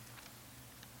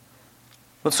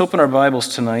Let's open our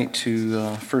Bibles tonight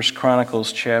to 1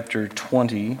 Chronicles chapter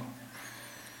 20.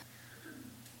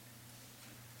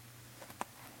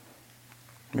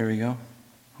 There we go.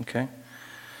 Okay.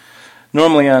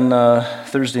 Normally on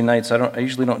Thursday nights, I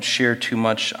usually don't share too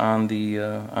much on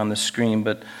the screen,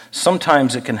 but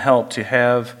sometimes it can help to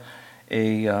have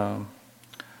a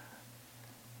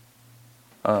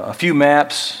few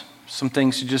maps, some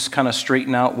things to just kind of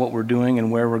straighten out what we're doing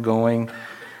and where we're going.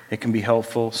 It can be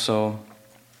helpful. So,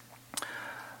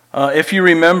 if you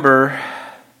remember,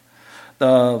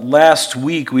 last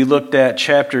week we looked at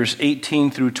chapters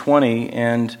 18 through 20,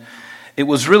 and it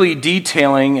was really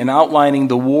detailing and outlining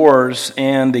the wars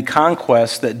and the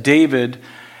conquests that David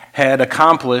had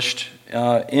accomplished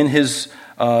in his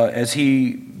as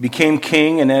he became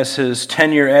king and as his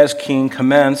tenure as king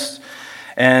commenced.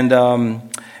 And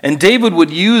David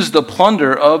would use the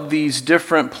plunder of these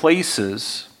different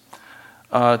places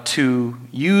to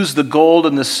use the gold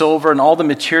and the silver and all the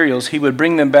materials. He would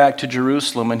bring them back to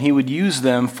Jerusalem, and he would use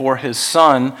them for his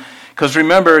son. Because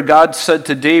remember, God said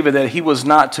to David that he was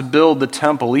not to build the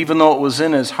temple, even though it was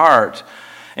in his heart.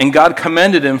 And God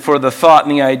commended him for the thought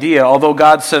and the idea, although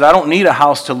God said, I don't need a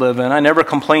house to live in. I never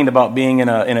complained about being in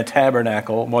a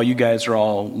tabernacle while you guys are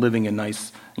all living in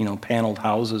nice, paneled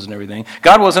houses and everything.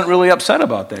 God wasn't really upset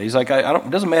about that. He's like, it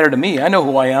doesn't matter to me. I know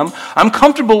who I am. I'm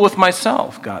comfortable with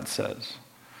myself, God says.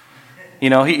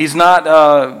 He's not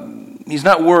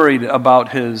worried about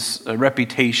his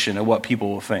reputation and what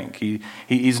people will think.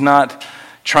 He's not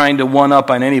trying to one up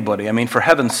on anybody. I mean, for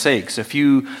heaven's sakes, if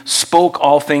you spoke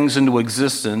all things into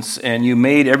existence and you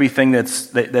made everything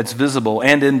that's visible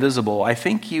and invisible, I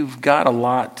think you've got a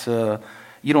lot.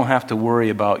 You don't have to worry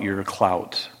about your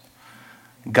clout.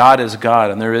 God is God,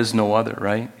 and there is no other,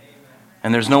 right?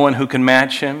 And there's no one who can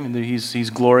match him. He's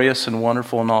glorious and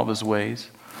wonderful in all of his ways.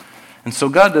 And so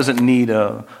God doesn't need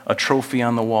a trophy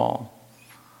on the wall.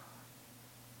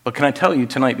 But can I tell you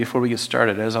tonight, before we get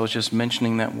started, as I was just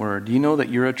mentioning that word, do you know that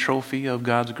you're a trophy of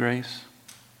God's grace?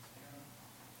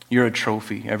 You're a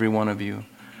trophy, every one of you.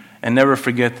 And never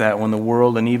forget that when the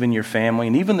world and even your family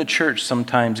and even the church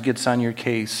sometimes gets on your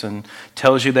case and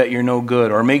tells you that you're no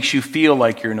good or makes you feel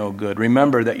like you're no good.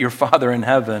 Remember that your Father in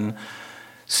heaven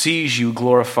sees you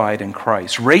glorified in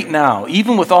Christ. Right now,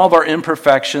 even with all of our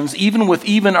imperfections, even with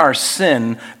our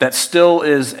sin that still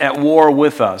is at war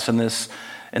with us in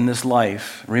this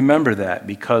life, remember that,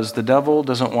 because the devil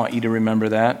doesn't want you to remember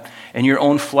that, and your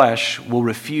own flesh will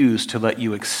refuse to let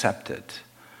you accept it.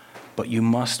 But you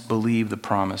must believe the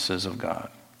promises of God.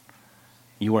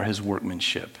 You are his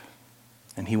workmanship,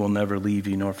 and he will never leave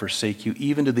you nor forsake you,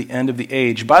 even to the end of the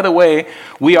age. By the way,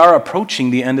 we are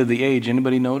approaching the end of the age.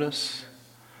 Anybody notice?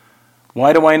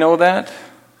 Why do I know that?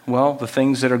 Well, the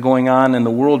things that are going on in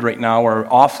the world right now are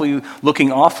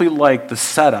looking awfully like the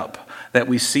setup that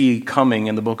we see coming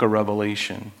in the book of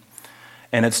Revelation.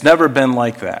 And it's never been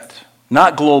like that.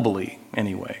 Not globally,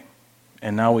 anyway.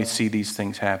 And now we see these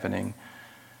things happening.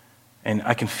 And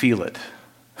I can feel it.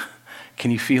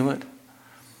 Can you feel it?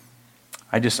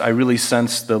 I really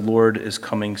sense the Lord is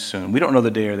coming soon. We don't know the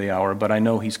day or the hour, but I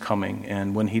know he's coming.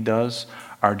 And when he does,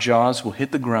 our jaws will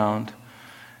hit the ground,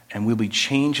 and we'll be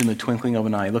changed in the twinkling of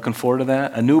an eye. Looking forward to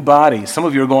that? A new body. Some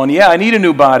of you are going, yeah, I need a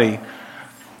new body.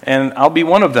 And I'll be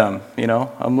one of them,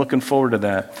 I'm looking forward to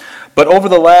that. But over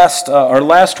the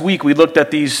last week, we looked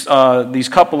at these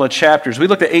couple of chapters. We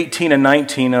looked at 18 and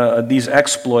 19, these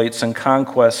exploits and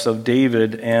conquests of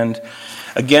David. And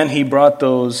again, he brought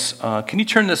those. Can you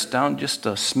turn this down just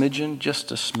a smidgen? Just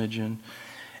a smidgen.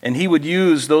 And he would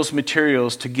use those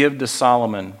materials to give to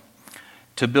Solomon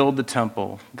to build the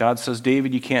temple. God says,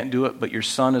 David, you can't do it, but your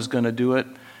son is going to do it.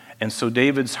 And so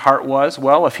David's heart was,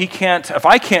 well, if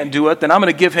I can't do it, then I'm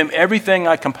going to give him everything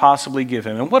I can possibly give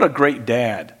him. And what a great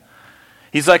dad.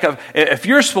 He's like, if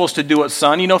you're supposed to do it,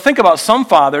 son, think about some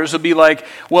fathers would be like,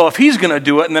 well, if he's going to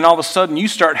do it, and then all of a sudden you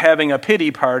start having a pity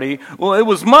party. Well, it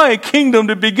was my kingdom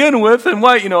to begin with, and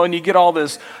and you get all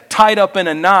this tied up in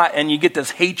a knot, and you get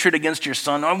this hatred against your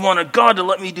son. I wanted God to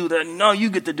let me do that. No, you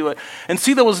get to do it. And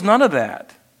see, there was none of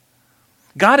that.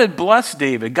 God had blessed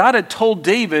David. God had told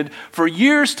David for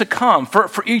years to come,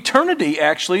 for eternity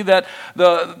actually, that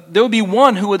there would be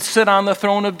one who would sit on the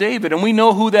throne of David. And we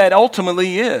know who that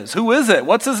ultimately is. Who is it?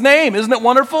 What's his name? Isn't it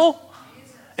wonderful?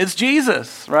 Jesus. It's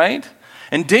Jesus, right?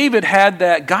 And David had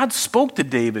that. God spoke to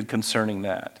David concerning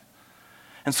that.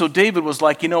 And so David was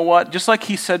like, you know what? Just like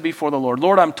he said before the Lord,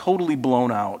 Lord, I'm totally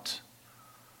blown out.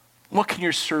 What can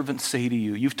your servant say to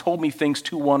you? You've told me things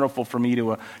too wonderful for me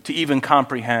to even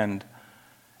comprehend.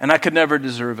 And I could never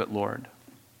deserve it, Lord.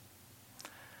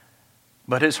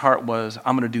 But his heart was,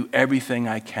 I'm going to do everything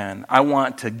I can. I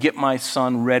want to get my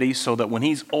son ready so that when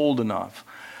he's old enough,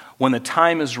 when the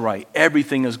time is right,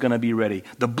 everything is going to be ready.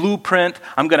 The blueprint,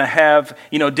 I'm going to have,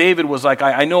 David was like,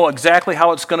 I know exactly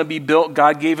how it's going to be built.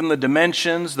 God gave him the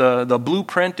dimensions, the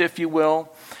blueprint, if you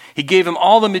will. He gave him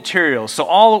all the materials. So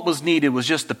all it was needed was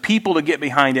just the people to get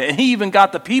behind it. And he even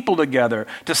got the people together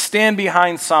to stand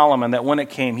behind Solomon, that when it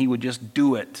came, he would just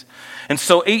do it. And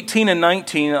so 18 and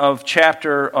 19 of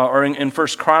in 1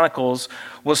 Chronicles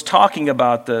was talking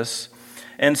about this.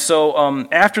 And so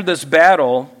after this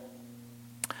battle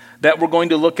that we're going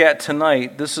to look at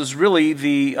tonight, this is really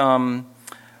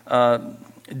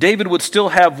David would still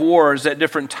have wars at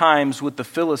different times with the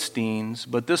Philistines,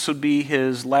 but this would be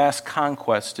his last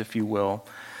conquest, if you will.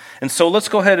 And so let's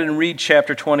go ahead and read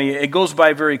chapter 20. It goes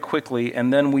by very quickly,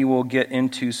 and then we will get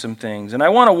into some things. And I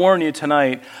want to warn you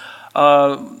tonight,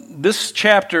 this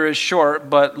chapter is short,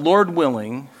 but Lord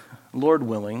willing, I'm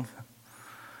going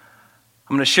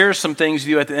to share some things with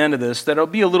you at the end of this that will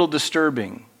be a little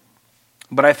disturbing,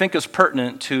 but I think is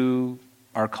pertinent to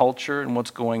our culture and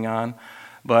what's going on.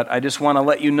 But I just want to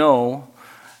let you know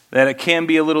that it can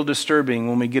be a little disturbing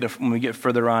when we get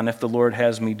further on, if the Lord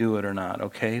has me do it or not,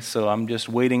 okay? So I'm just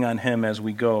waiting on him as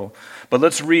we go. But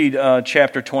let's read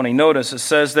chapter 20. Notice it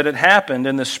says that it happened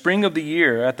in the spring of the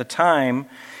year, at the time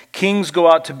kings go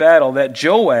out to battle, that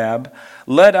Joab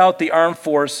led out the armed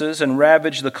forces and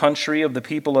ravaged the country of the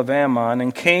people of Ammon,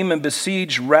 and came and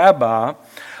besieged Rabbah.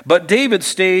 But David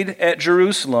stayed at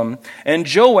Jerusalem, and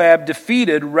Joab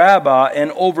defeated Rabbah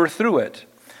and overthrew it.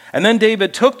 And then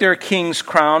David took their king's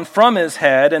crown from his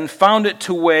head and found it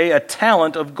to weigh a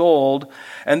talent of gold,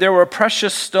 and there were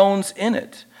precious stones in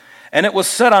it. And it was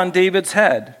set on David's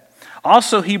head.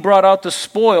 Also he brought out the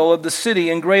spoil of the city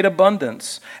in great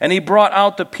abundance, and he brought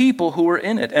out the people who were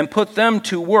in it, and put them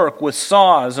to work with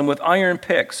saws and with iron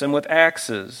picks and with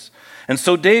axes. And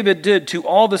so David did to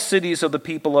all the cities of the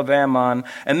people of Ammon,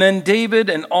 and then David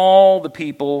and all the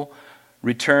people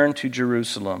returned to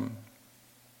Jerusalem.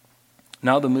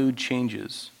 Now the mood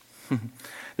changes.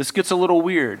 This gets a little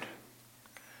weird.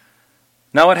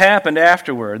 Now it happened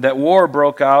afterward that war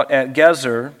broke out at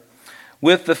Gezer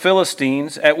with the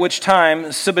Philistines, at which time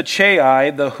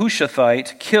Sibbechai the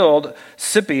Hushathite killed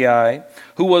Sippai,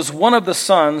 who was one of the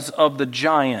sons of the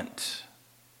giant.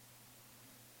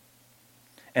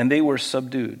 And they were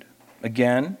subdued.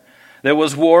 Again, there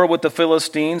was war with the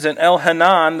Philistines, and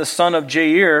Elhanan, the son of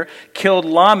Jair, killed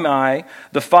Lamai,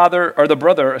 the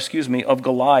brother of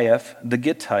Goliath, the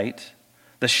Gittite,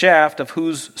 the shaft of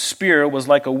whose spear was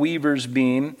like a weaver's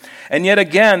beam. And yet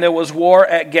again there was war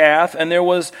at Gath, and there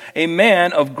was a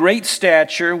man of great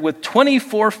stature with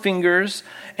 24 fingers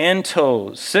and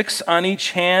toes, 6 on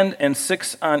each hand and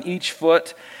 6 on each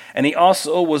foot, and he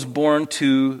also was born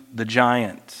to the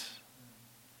giant.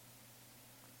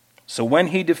 So when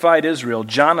he defied Israel,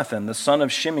 Jonathan, the son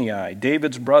of Shimei,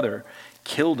 David's brother,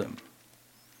 killed him.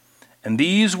 And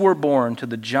these were born to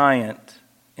the giant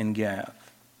in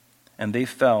Gath. And they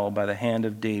fell by the hand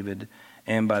of David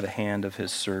and by the hand of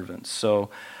his servants. So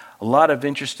a lot of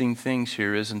interesting things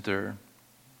here, isn't there?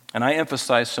 And I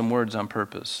emphasize some words on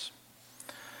purpose.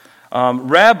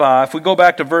 Rabbah, if we go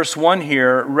back to verse 1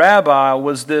 here, Rabbah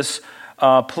was this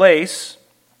place.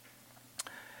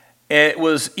 It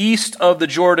was east of the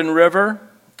Jordan River.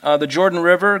 The Jordan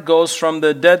River goes from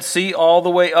the Dead Sea all the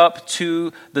way up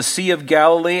to the Sea of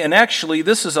Galilee. And actually,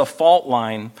 this is a fault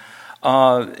line.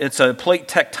 It's a plate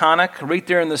tectonic right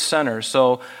there in the center.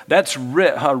 So that's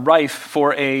rife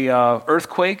for a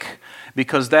earthquake,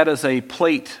 because that is a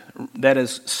plate that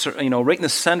is right in the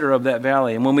center of that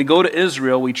valley. And when we go to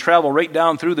Israel, we travel right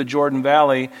down through the Jordan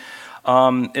Valley.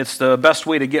 It's the best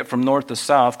way to get from north to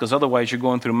south, because otherwise you're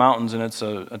going through mountains and it's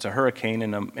a hurricane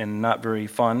and not very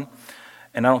fun.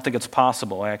 And I don't think it's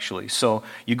possible, actually. So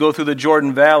you go through the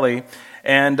Jordan Valley,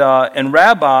 and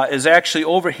Rabbah is actually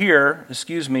over here,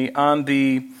 on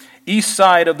the east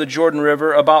side of the Jordan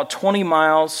River, about 20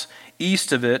 miles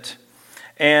east of it.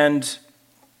 And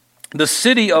the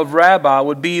city of Rabbah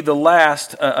would be the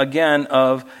last, again,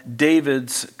 of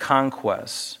David's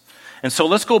conquests. And so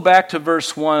let's go back to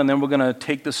verse 1, and then we're going to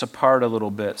take this apart a little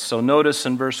bit. So notice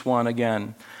in verse 1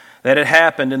 again, that it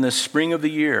happened in the spring of the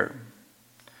year.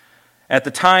 At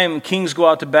the time kings go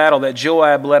out to battle, that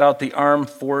Joab led out the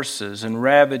armed forces and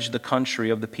ravaged the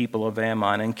country of the people of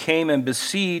Ammon, and came and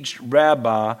besieged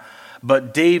Rabbah,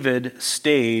 but David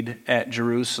stayed at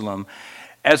Jerusalem.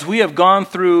 As we have gone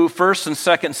through 1 and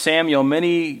 2 Samuel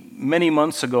many, many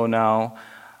months ago now,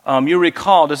 you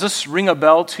recall, does this ring a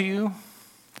bell to you?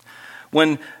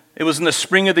 When It was in the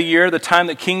spring of the year, the time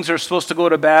that kings are supposed to go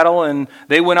to battle, and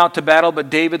they went out to battle, but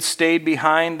David stayed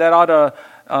behind. That ought to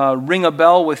ring a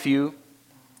bell with you.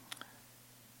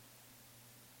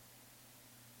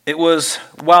 It was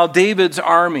while David's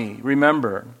army,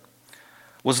 remember,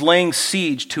 was laying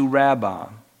siege to Rabbah,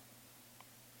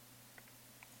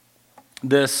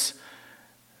 this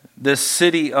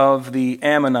city of the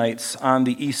Ammonites on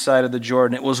the east side of the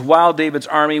Jordan. It was while David's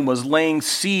army was laying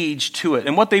siege to it.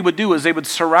 And what they would do is they would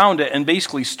surround it and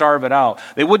basically starve it out.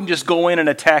 They wouldn't just go in and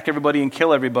attack everybody and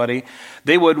kill everybody.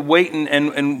 They would wait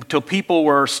until people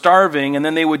were starving, and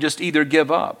then they would just either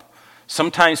give up.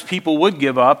 Sometimes people would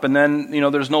give up, and then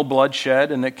there's no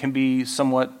bloodshed, and it can be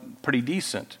somewhat pretty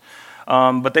decent.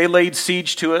 But they laid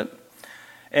siege to it,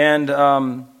 and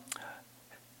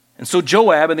so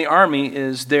Joab and the army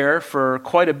is there for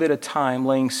quite a bit of time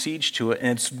laying siege to it.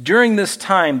 And it's during this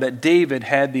time that David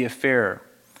had the affair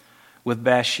with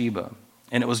Bathsheba.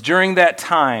 And it was during that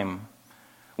time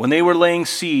when they were laying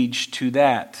siege to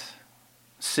that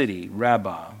city,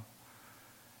 Rabbah.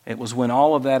 It was when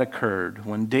all of that occurred,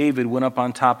 when David went up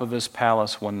on top of his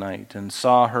palace one night and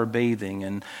saw her bathing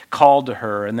and called to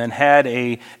her and then had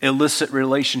a illicit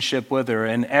relationship with her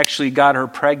and actually got her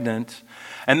pregnant.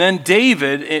 And then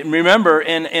David, remember,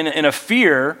 in a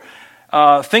fear,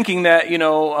 thinking that,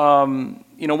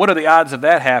 what are the odds of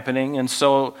that happening? And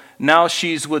so now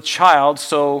she's with child.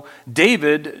 So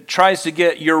David tries to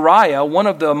get Uriah, one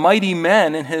of the mighty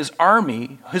men in his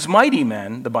army, his mighty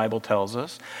men, the Bible tells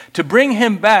us, to bring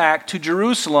him back to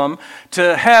Jerusalem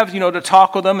to have, to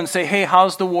talk with him and say, hey,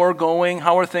 how's the war going?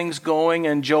 How are things going?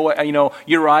 And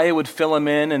Uriah would fill him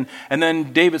in. And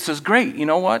then David says, great, you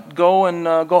know what?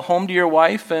 Go home to your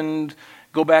wife and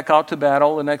go back out to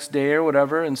battle the next day or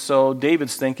whatever. And so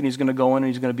David's thinking he's going to go in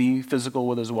and he's going to be physical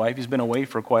with his wife. He's been away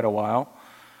for quite a while.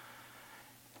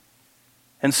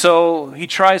 And so he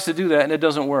tries to do that, and it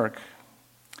doesn't work.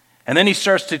 And then he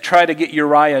starts to try to get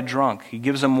Uriah drunk. He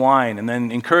gives him wine and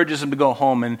then encourages him to go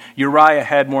home. And Uriah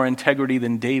had more integrity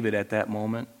than David at that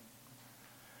moment.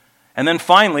 And then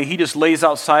finally, he just lays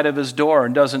outside of his door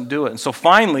and doesn't do it. And so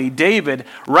finally, David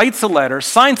writes a letter,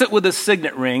 signs it with his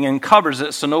signet ring, and covers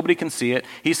it so nobody can see it.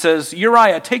 He says,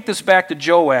 Uriah, take this back to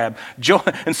Joab.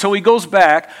 And so he goes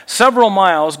back several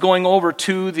miles, going over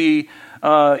to the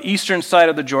eastern side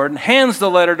of the Jordan, hands the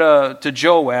letter to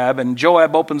Joab, and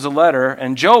Joab opens the letter.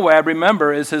 And Joab,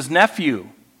 remember, is his nephew.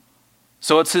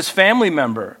 So it's his family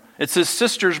member. It's his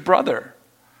sister's brother.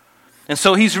 And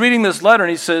so he's reading this letter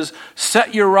and he says,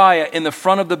 set Uriah in the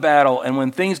front of the battle, and when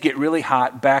things get really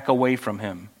hot, back away from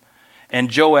him. And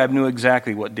Joab knew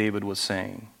exactly what David was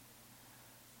saying.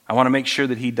 I want to make sure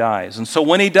that he dies. And so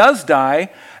when he does die,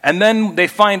 and then they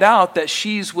find out that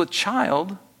she's with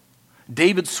child,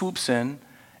 David swoops in,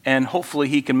 and hopefully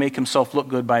he can make himself look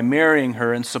good by marrying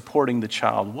her and supporting the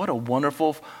child. What a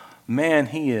wonderful man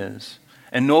he is.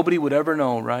 And nobody would ever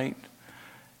know, right?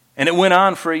 And it went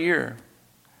on for a year,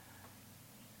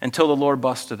 until the Lord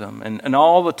busted him. And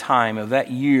all the time of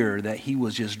that year that he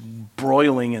was just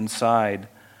broiling inside,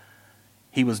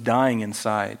 he was dying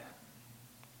inside.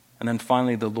 And then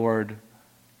finally the Lord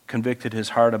convicted his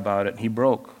heart about it, and he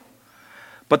broke.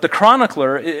 But the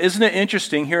chronicler, isn't it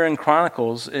interesting here in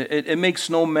Chronicles, it makes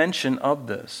no mention of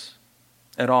this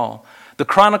at all. The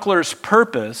chronicler's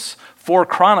purpose for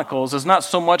Chronicles is not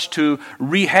so much to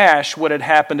rehash what had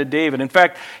happened to David. In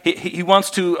fact, he wants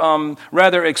to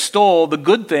rather extol the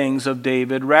good things of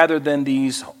David rather than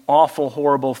these awful,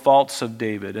 horrible faults of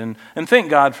David. And thank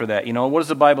God for that. What does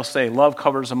the Bible say? Love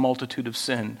covers a multitude of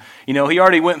sin. He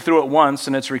already went through it once,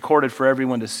 and it's recorded for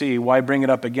everyone to see. Why bring it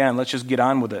up again? Let's just get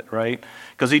on with it, right?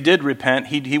 Because he did repent.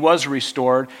 He was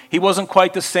restored. He wasn't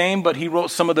quite the same, but he wrote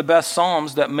some of the best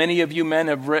Psalms that many of you men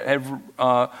have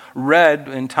read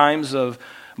in times of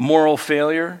moral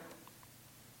failure.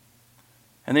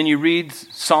 And then you read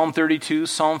Psalm 32,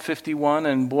 Psalm 51,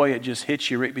 and boy, it just hits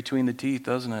you right between the teeth,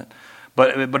 doesn't it?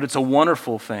 But it's a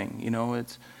wonderful thing.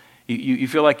 It's you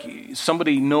feel like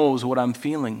somebody knows what I'm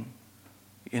feeling,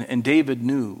 and David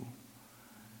knew.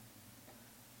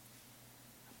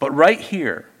 But right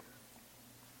here,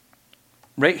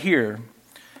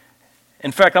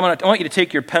 in fact, I want you to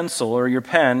take your pencil or your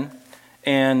pen,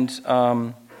 and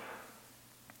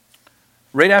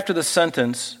right after the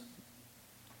sentence,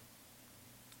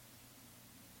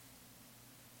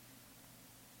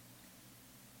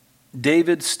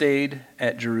 David stayed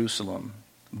at Jerusalem.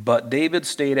 But David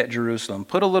stayed at Jerusalem.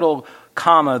 Put a little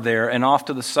comma there, and off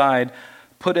to the side,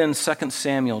 put in 2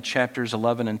 Samuel chapters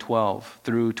 11 and 12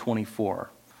 through 24.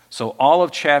 So all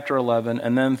of chapter 11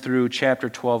 and then through chapter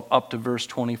 12 up to verse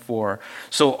 24.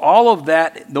 So all of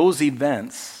that, those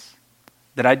events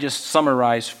that I just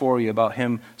summarized for you about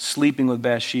him sleeping with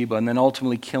Bathsheba and then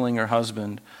ultimately killing her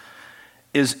husband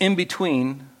is in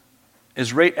between,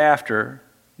 is right after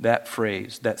that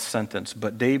phrase, that sentence.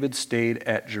 But David stayed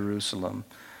at Jerusalem.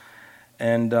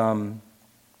 And the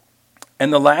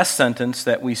last sentence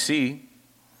that we see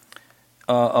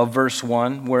of verse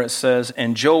 1, where it says,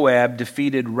 and Joab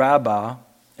defeated Rabbah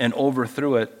and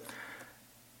overthrew it.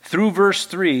 Through verse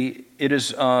 3, it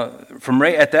is from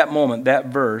right at that moment, that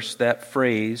verse, that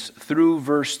phrase, through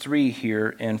verse 3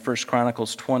 here in 1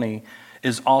 Chronicles 20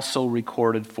 is also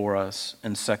recorded for us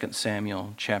in 2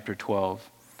 Samuel chapter 12,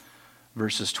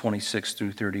 verses 26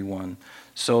 through 31.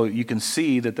 So you can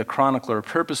see that the chronicler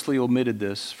purposely omitted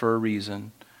this for a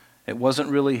reason. It wasn't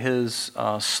really his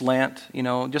slant,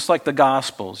 just like the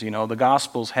Gospels. The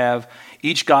Gospels have,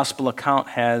 each Gospel account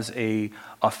has a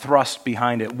thrust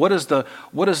behind it. What is the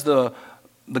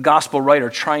Gospel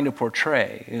writer trying to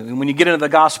portray? And when you get into the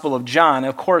Gospel of John,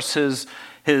 of course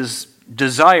his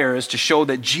desire is to show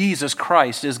that Jesus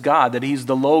Christ is God, that he's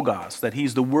the Logos, that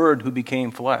he's the Word who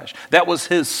became flesh. That was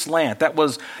his slant. That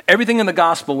was, everything in the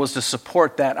Gospel was to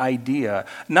support that idea.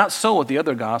 Not so with the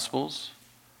other Gospels.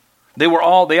 They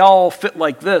all fit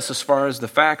like this as far as the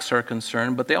facts are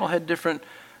concerned, but they all had different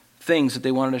things that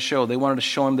they wanted to show. They wanted to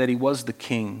show him that he was the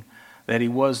king, that he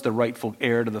was the rightful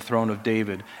heir to the throne of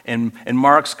David. And in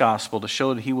Mark's gospel, to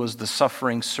show that he was the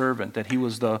suffering servant, that he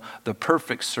was the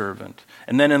perfect servant.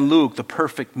 And then in Luke, the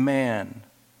perfect man.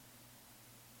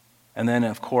 And then,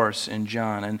 of course, in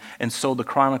John. And so the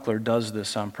chronicler does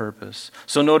this on purpose.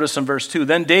 So notice in verse 2,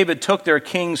 then David took their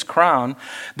king's crown.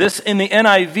 This, in the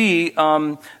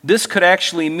NIV, this could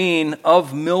actually mean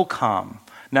of Milcom.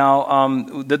 Now,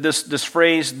 this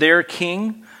phrase, their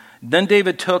king, then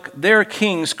David took their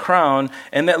king's crown,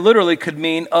 and that literally could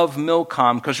mean of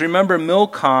Milcom, because remember,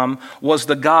 Milcom was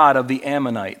the god of the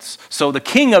Ammonites. So the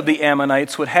king of the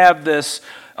Ammonites would have this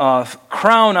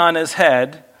crown on his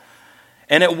head,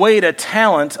 and it weighed a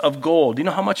talent of gold. Do you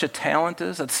know how much a talent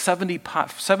is? That's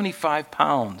 75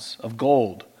 pounds of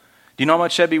gold. Do you know how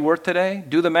much that'd be worth today?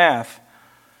 Do the math.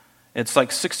 It's like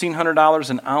 $1,600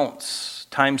 an ounce,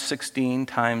 times 16,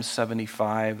 times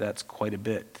 75. That's quite a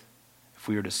bit if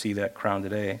we were to see that crown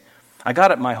today. I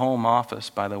got it in my home office,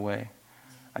 by the way.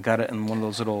 I got it in one of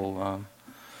those little,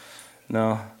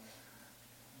 No,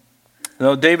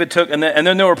 David took, and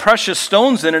then there were precious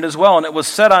stones in it as well, and it was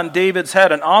set on David's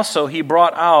head. And also he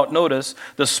brought out, notice,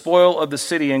 the spoil of the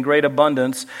city in great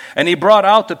abundance. And he brought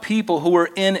out the people who were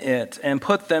in it and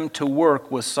put them to work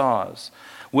with saws,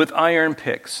 with iron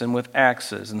picks and with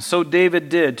axes. And so David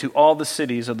did to all the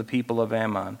cities of the people of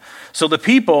Ammon. So the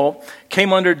people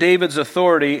came under David's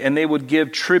authority, and they would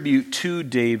give tribute to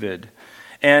David.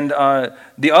 And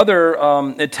the other,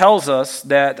 it tells us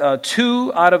that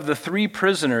 2 out of the 3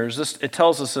 prisoners, it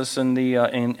tells us this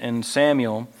in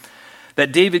Samuel,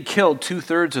 that David killed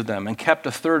 2/3 of them and kept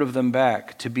 1/3 of them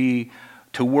back to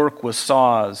work with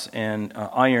saws and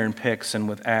iron picks and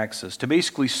with axes, to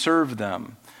basically serve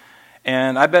them.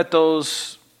 And I bet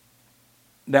that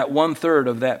 1/3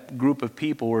 of that group of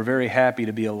people were very happy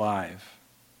to be alive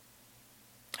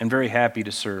and very happy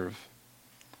to serve.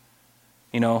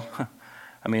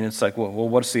 It's like, well,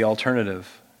 what's the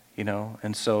alternative?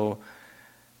 And so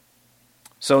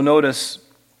notice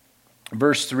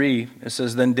verse 3, it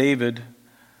says, then David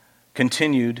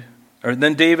and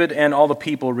all the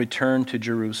people returned to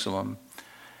Jerusalem.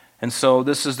 And so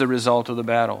this is the result of the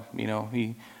battle.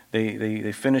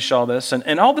 They finish all this.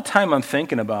 And all the time I'm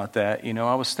thinking about that,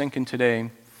 I was thinking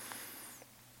today,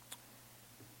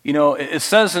 it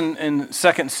says in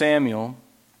 2 Samuel,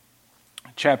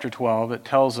 chapter 12, it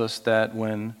tells us that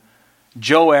when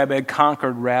Joab had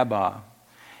conquered Rabbah,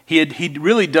 he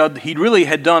really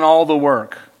had done all the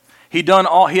work. He had done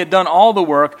all the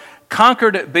work,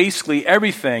 conquered basically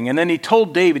everything, and then he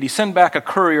told David, he sent back a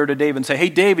courier to David and said, hey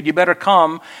David, you better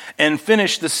come and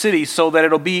finish the city so that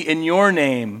it'll be in your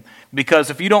name, because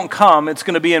if you don't come, it's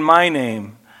going to be in my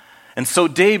name. And so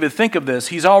David, think of this,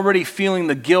 he's already feeling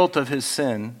the guilt of his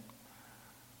sin,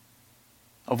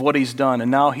 of what he's done,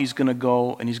 and now he's going to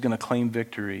go and he's going to claim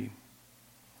victory.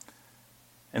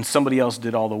 And somebody else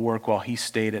did all the work while he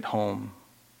stayed at home.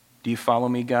 Do you follow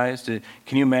me, guys?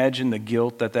 Can you imagine the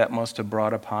guilt that must have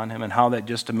brought upon him, and how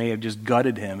that may have just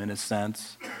gutted him in a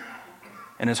sense,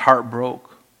 and his heart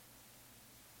broke.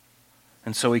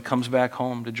 And so he comes back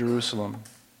home to Jerusalem.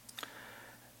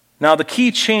 Now the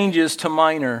key changes to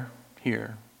minor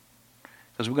here,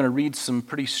 because we're going to read some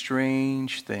pretty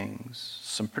strange things.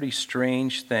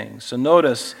 So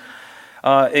notice,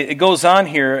 It goes on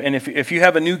here, and if you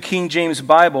have a New King James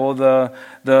Bible,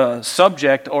 the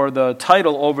subject or the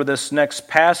title over this next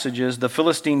passage is "The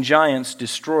Philistine Giants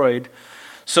Destroyed."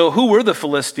 So who were the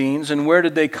Philistines and where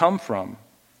did they come from?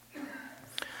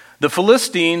 The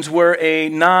Philistines were a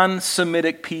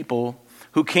non-Semitic people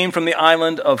who came from the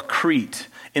island of Crete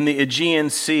in the Aegean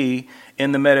Sea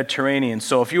in the Mediterranean.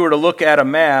 So if you were to look at a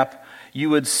map, you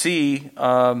would see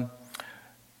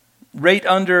right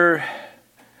under...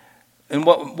 And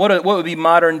what would be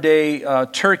modern-day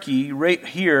Turkey, right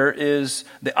here is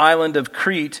the island of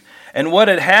Crete. And what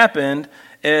had happened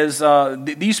is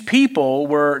these people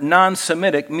were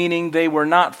non-Semitic, meaning they were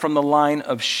not from the line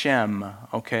of Shem.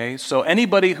 Okay, so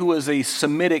anybody who is a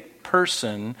Semitic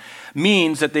person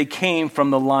means that they came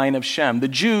from the line of Shem. The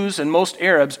Jews and most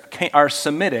Arabs are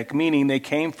Semitic, meaning they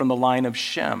came from the line of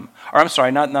Shem. Or I'm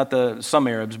sorry, not some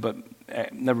Arabs, but...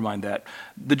 never mind that.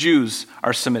 The Jews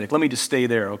are Semitic. Let me just stay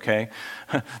there, okay?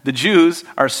 The Jews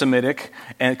are Semitic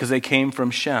because they came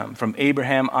from Shem, from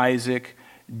Abraham, Isaac,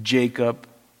 Jacob,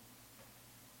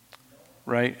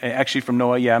 right? Actually, from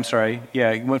Noah. Yeah, I'm sorry.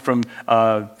 Yeah, he went from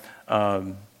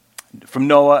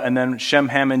Noah, and then Shem,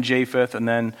 Ham, and Japheth, and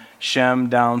then Shem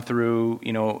down through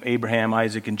Abraham,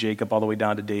 Isaac, and Jacob, all the way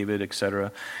down to David,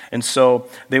 etc. And so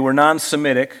they were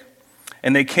non-Semitic.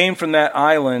 And they came from that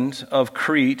island of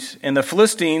Crete. And the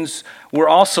Philistines were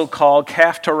also called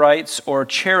Caphtorites or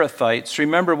Cherethites.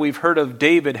 Remember, we've heard of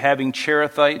David having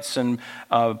Cherethites and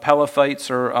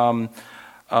Pelethites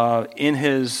in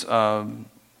his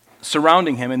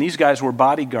surrounding him. And these guys were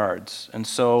bodyguards. And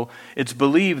so it's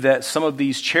believed that some of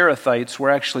these Cherethites were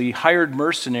actually hired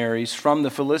mercenaries from the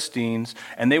Philistines.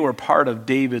 And they were part of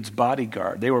David's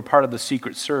bodyguard. They were part of the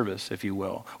Secret Service, if you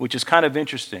will, which is kind of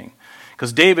interesting.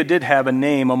 Because David did have a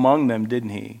name among them, didn't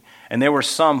he? And there were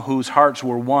some whose hearts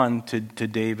were won to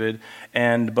David,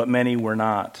 but many were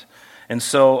not. And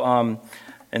so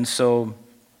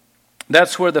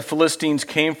that's where the Philistines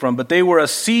came from. But they were a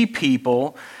sea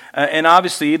people, and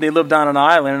obviously they lived on an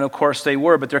island, and of course they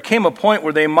were. But there came a point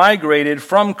where they migrated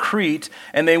from Crete,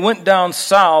 and they went down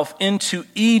south into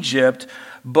Egypt.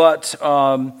 But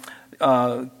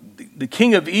the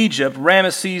king of Egypt,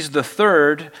 Ramesses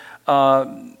III,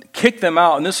 kicked them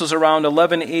out, and this was around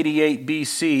 1188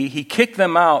 BC. He kicked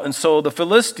them out, and so the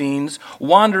Philistines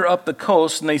wander up the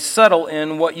coast, and they settle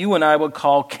in what you and I would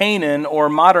call Canaan or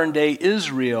modern-day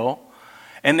Israel,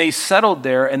 and they settled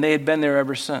there, and they had been there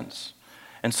ever since.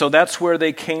 And so that's where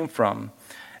they came from.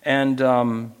 And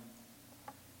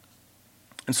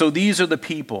so these are the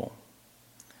people.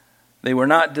 They were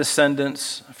not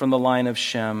descendants from the line of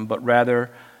Shem, but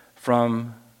rather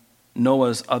from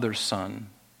Noah's other son,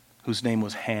 whose name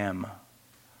was Ham.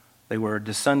 They were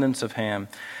descendants of Ham.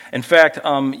 In fact,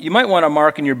 you might want to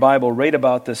mark in your Bible right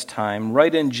about this time,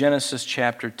 right in Genesis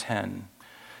chapter 10.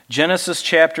 Genesis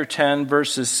chapter 10,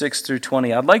 verses 6 through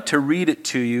 20. I'd like to read it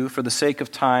to you for the sake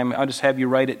of time. I'll just have you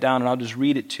write it down, and I'll just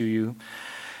read it to you.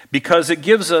 Because it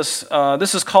gives us,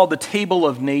 this is called the Table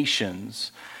of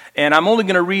Nations. And I'm only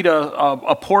going to read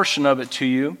a portion of it to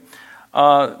you.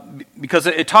 Because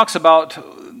it talks about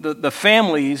the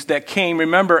families that came.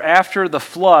 Remember, after the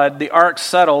flood, the ark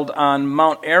settled on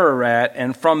Mount Ararat,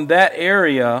 and from that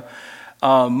area,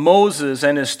 Moses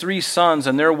and his 3 sons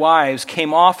and their wives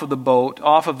came off of the boat,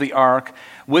 off of the ark,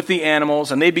 with the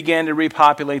animals, and they began to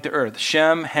repopulate the earth,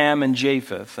 Shem, Ham, and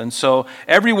Japheth. And so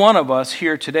every one of us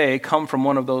here today come from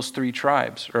one of those 3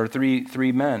 tribes, or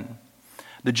three men.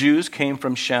 The Jews came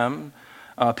from Shem.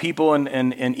 People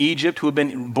in Egypt who have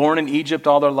been born in Egypt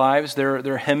all their lives,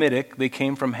 they're Hamitic. They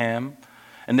came from Ham.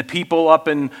 And the people up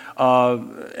in,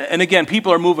 and again,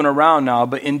 people are moving around now,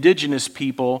 but indigenous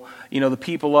people, the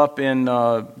people up in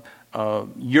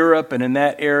Europe and in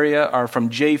that area are from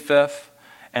Japheth.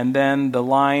 And then the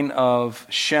line of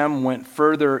Shem went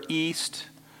further east,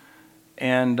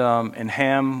 and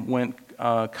Ham went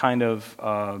kind of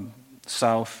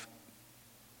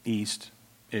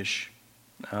southeast-ish.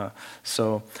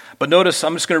 But notice,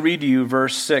 I'm just going to read to you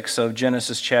verse 6 of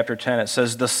Genesis chapter 10. It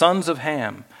says, the sons of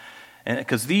Ham, and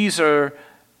because this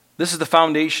is the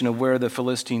foundation of where the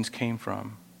Philistines came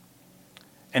from.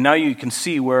 And now you can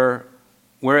see where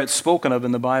it's spoken of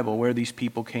in the Bible, where these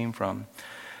people came from.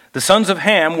 The sons of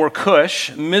Ham were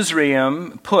Cush,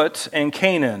 Mizraim, Put, and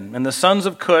Canaan. And the sons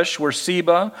of Cush were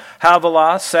Seba,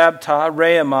 Havilah, Sabta,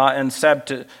 Raamah, and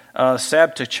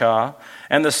Sabtachah.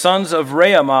 And the sons of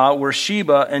Raamah were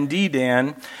Sheba and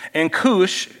Dedan. And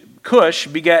Cush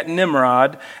begat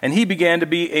Nimrod, and he began to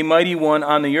be a mighty one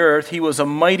on the earth. He was a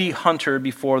mighty hunter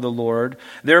before the Lord.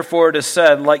 Therefore it is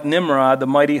said, like Nimrod, the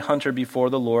mighty hunter before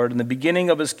the Lord. And the beginning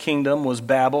of his kingdom was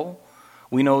Babel.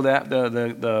 We know that,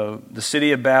 the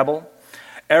city of Babel.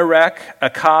 Erech,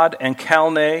 Akkad, and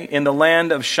Calneh in the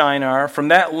land of Shinar. From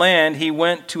that land he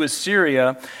went to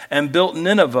Assyria and built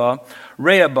Nineveh,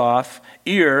 Rehoboth,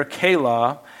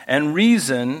 Calah, and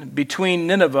Rezin between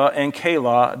Nineveh and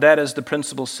Calah. That is the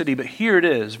principal city. But here it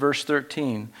is, verse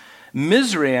 13.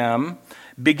 Mizraim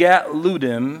begat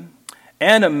Ludim,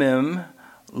 Anamim,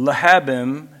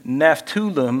 Lahabim,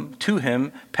 Naphtulim,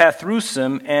 Tuhim,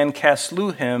 Pathrusim, and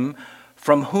Casluhim,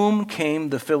 from whom came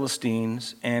the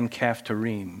Philistines and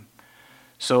Caphtorim.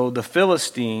 So the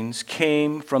Philistines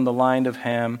came from the line of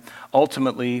Ham.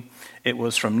 Ultimately, it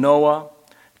was from Noah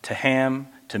to Ham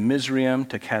to Mizraim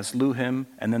to Casluhim,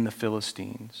 and then the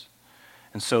Philistines.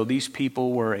 And so these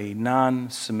people were a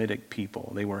non-Semitic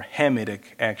people. They were Hamitic,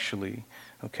 actually.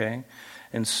 Okay?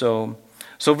 And so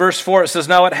verse 4, it says,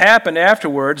 Now it happened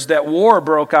afterwards that war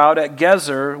broke out at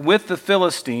Gezer with the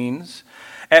Philistines,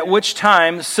 at which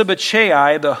time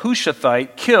Sibbechai the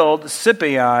Hushathite killed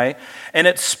Sippai, and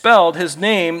it spelled his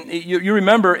name. You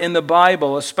remember in the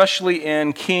Bible, especially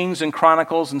in Kings and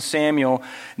Chronicles and Samuel,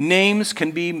 names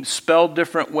can be spelled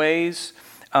different ways.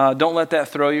 Don't let that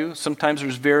throw you. Sometimes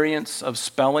there's variants of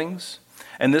spellings,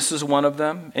 and this is one of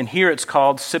them. And here it's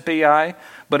called Sippai,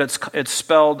 but it's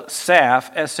spelled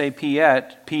Saph,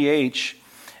 S-A-P-H,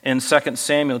 in 2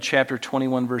 Samuel chapter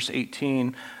 21, verse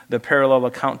 18, the parallel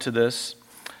account to this.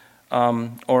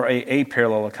 Or a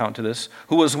parallel account to this,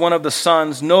 who was one of the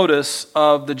sons, notice,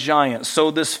 of the giant.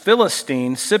 So this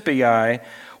Philistine, Sippai,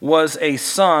 was a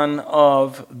son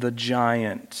of the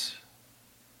giant.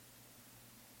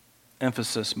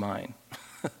 Emphasis mine.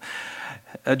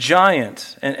 A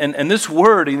giant. And this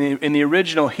word in the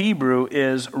original Hebrew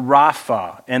is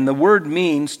Rapha, and the word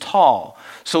means tall.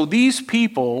 So these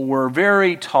people were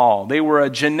very tall. They were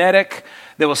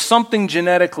there was something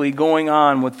genetically going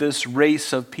on with this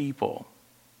race of people.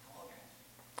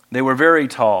 They were very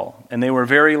tall, and they were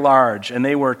very large, and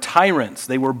they were tyrants.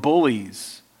 They were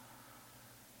bullies.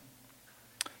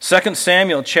 2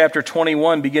 Samuel chapter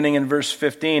 21, beginning in verse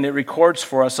 15, it records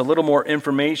for us a little more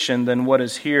information than what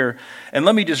is here. And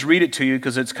let me just read it to you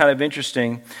because it's kind of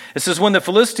interesting. It says, When the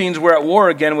Philistines were at war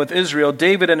again with Israel,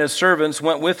 David and his servants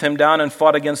went with him down and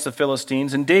fought against the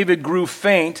Philistines. And David grew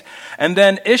faint. And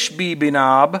then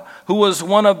Ishbi-Benob, who was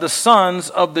one of the sons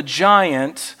of the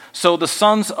giant, so the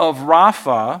sons of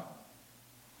Rapha,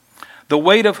 the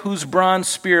weight of whose bronze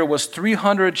spear was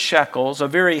 300 shekels, a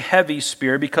very heavy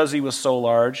spear because he was so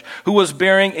large, who was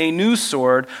bearing a new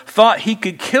sword, thought he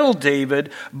could kill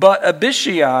David, but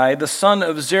Abishai, the son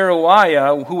of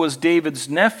Zeruiah, who was David's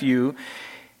nephew,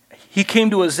 he came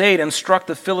to his aid and struck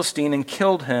the Philistine and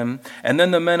killed him. And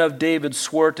then the men of David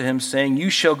swore to him, saying, You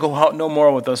shall go out no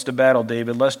more with us to battle,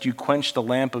 David, lest you quench the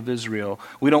lamp of Israel.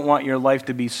 We don't want your life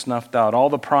to be snuffed out. All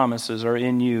the promises are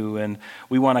in you, and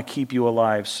we want to keep you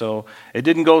alive. So it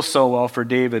didn't go so well for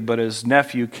David, but his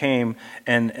nephew came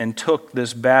and took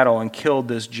this battle and killed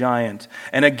this giant.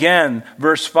 And again,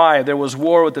 verse 5, there was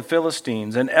war with the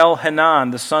Philistines, and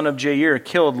Elhanan, the son of Jair,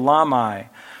 killed Lamai,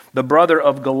 the brother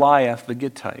of Goliath the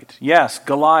Gittite. Yes,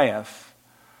 Goliath.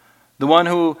 The one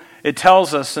who, it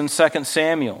tells us in 2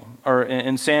 Samuel, or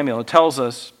in Samuel, it tells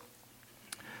us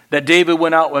that David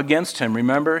went out against him.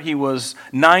 Remember, he was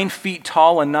 9 feet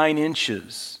tall and 9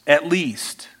 inches, at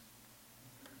least.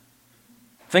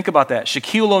 Think about that.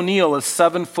 Shaquille O'Neal is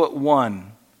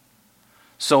 7'1".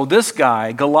 So this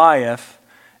guy, Goliath,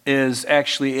 is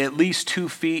actually at least 2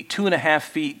 feet, 2.5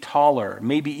 feet taller,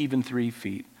 maybe even 3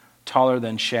 feet. Taller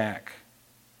than Shaq.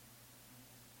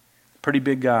 Pretty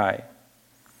big guy.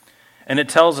 And it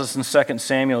tells us in 2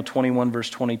 Samuel 21,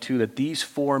 verse 22, that these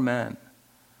 4 men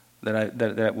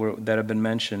that have been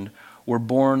mentioned were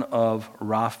born of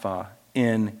Rapha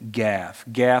in Gath.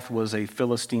 Gath was a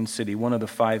Philistine city, one of the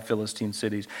 5 Philistine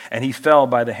cities. And he fell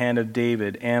by the hand of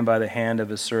David and by the hand of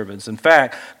his servants. In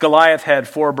fact, Goliath had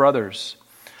 4 brothers.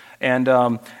 And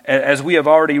as we have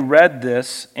already read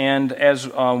this, and as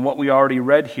what we already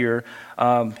read here,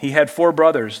 he had 4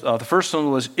 brothers. The first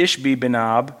one was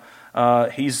Ishbi-Benob.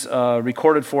 He's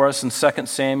recorded for us in 2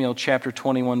 Samuel chapter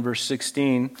 21, verse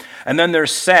 16. And then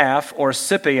there's Saph, or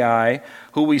Sippai,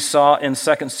 who we saw in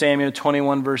 2 Samuel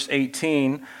 21, verse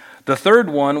 18. The third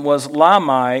one was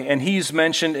Lamai, and he's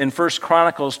mentioned in 1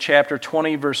 Chronicles chapter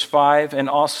 20, verse 5, and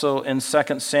also in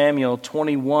 2 Samuel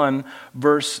 21,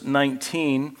 verse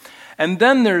 19. And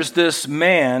then there's this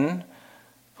man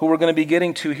who we're going to be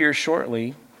getting to here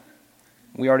shortly.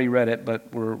 We already read it,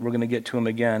 but we're going to get to him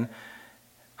again.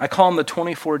 I call him the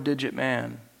 24-digit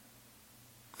man.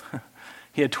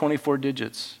 He had 24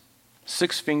 digits,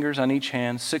 6 fingers on each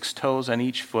hand, 6 toes on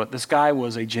each foot. This guy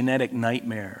was a genetic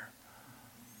nightmare.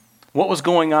 What was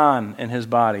going on in his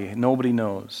body? Nobody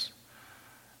knows.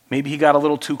 Maybe he got a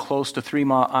little too close to 3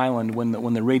 Mile Island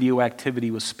when the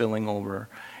radioactivity was spilling over.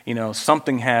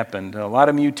 Something happened. A lot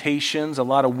of mutations, a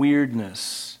lot of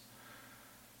weirdness.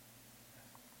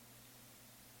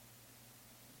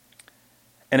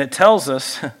 And it tells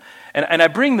us, and I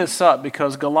bring this up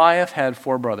because Goliath had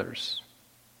 4 brothers.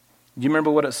 Do you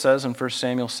remember what it says in 1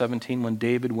 Samuel 17 when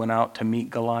David went out to meet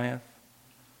Goliath?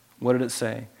 What did it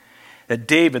say? That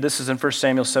David, this is in 1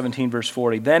 Samuel 17, verse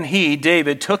 40, then he,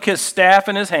 David, took his staff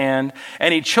in his hand,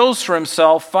 and he chose for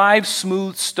himself 5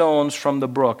 smooth stones from the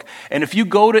brook. And if you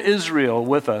go to Israel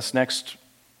with us next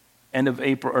end of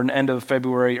April or end of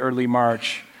February, early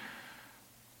March,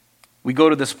 we go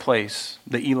to this place,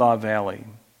 the Elah Valley.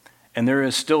 And there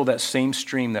is still that same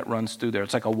stream that runs through there.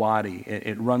 It's like a wadi.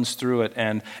 It runs through it.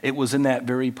 And it was in that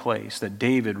very place that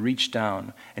David reached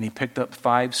down and he picked up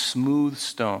 5 smooth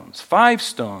stones. 5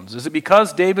 stones. Is it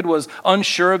because David was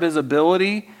unsure of his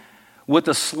ability with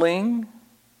a sling?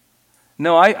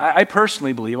 No, I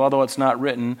personally believe, although it's not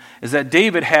written, is that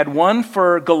David had 1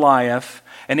 for Goliath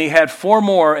and he had 4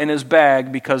 more in his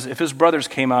bag because if his brothers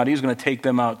came out, he was going to take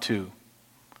them out too.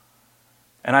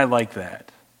 And I like that.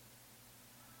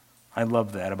 I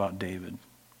love that about David.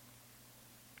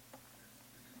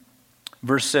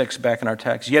 Verse 6, back in our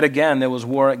text. Yet again there was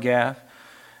war at Gath,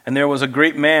 and there was a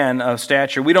great man of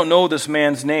stature. We don't know this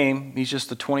man's name. He's just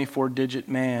a 24-digit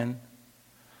man.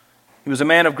 He was a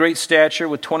man of great stature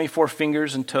with 24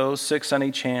 fingers and toes, 6 on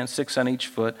each hand, 6 on each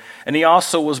foot. And he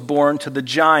also was born to the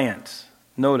giant.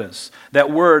 Notice,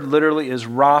 that word literally is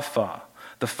Rapha,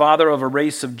 the father of a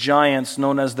race of giants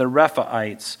known as the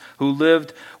Rephaites, who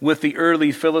lived with the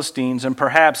early Philistines and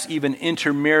perhaps even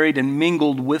intermarried and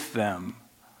mingled with them.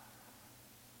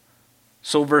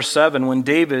 So verse 7, when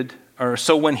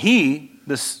he,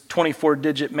 this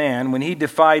 24-digit man, when he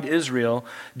defied Israel,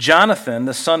 Jonathan,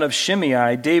 the son of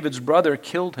Shimei, David's brother,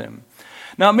 killed him.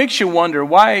 Now it makes you wonder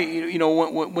why,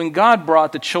 when God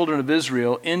brought the children of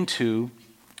Israel into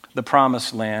the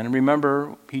promised land,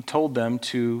 remember he told them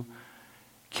to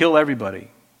kill everybody.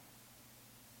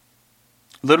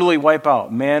 Literally wipe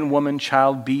out man, woman,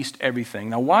 child, beast, everything.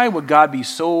 Now, why would God be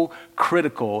so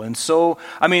critical and so...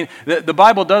 the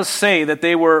Bible does say that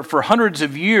they were, for hundreds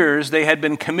of years, they had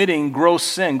been committing gross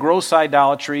sin, gross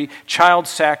idolatry, child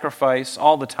sacrifice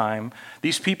all the time.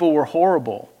 These people were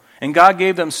horrible, and God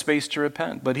gave them space to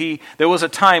repent. But there was a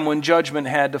time when judgment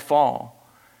had to fall.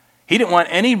 He didn't want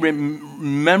any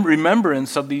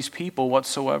remembrance of these people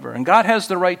whatsoever. And God has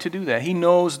the right to do that. He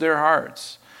knows their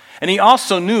hearts. And he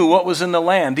also knew what was in the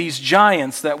land, these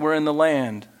giants that were in the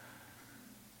land.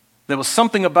 There was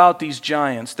something about these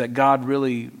giants that God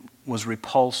really was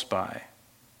repulsed by.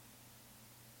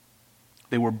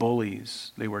 They were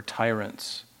bullies. They were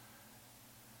tyrants.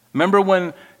 Remember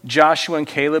when Joshua and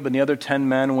Caleb and the other 10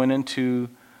 men went into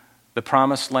the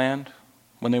promised land?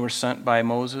 When they were sent by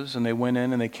Moses, and they went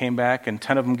in and they came back, and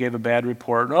 10 of them gave a bad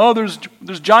report. Oh, there's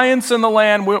giants in the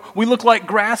land. We look like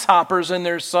grasshoppers in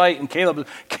their sight. And Caleb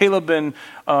and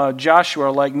Joshua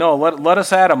are like, no, let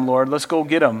us at them, Lord. Let's go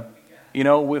get them.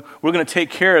 We're going to take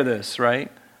care of this,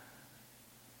 right?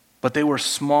 But they were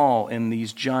small in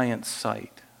these giants'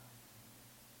 sight,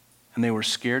 and they were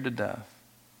scared to death.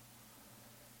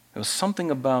 There was something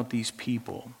about these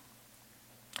people.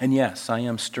 And yes, I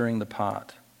am stirring the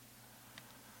pot.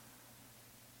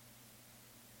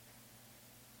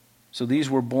 So these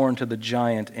were born to the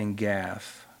giant in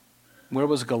Gath. Where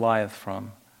was Goliath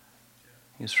from?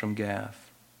 He's from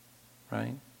Gath,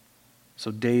 right?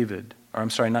 So Goliath,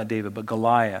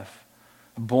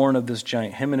 born of this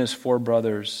giant, him and his 4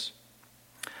 brothers.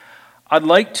 I'd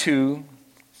like to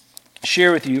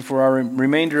share with you for our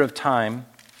remainder of time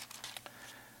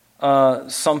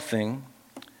something,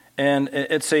 and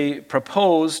it's a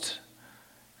proposed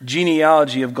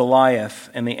genealogy of Goliath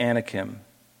and the Anakim.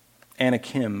 And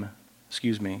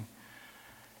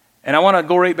I want to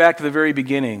go right back to the very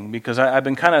beginning because I've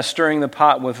been kind of stirring the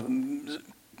pot with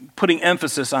putting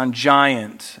emphasis on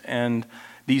giant and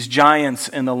these giants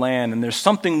in the land. And there's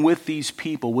something with these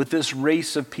people, with this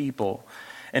race of people.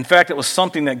 In fact, it was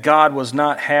something that God was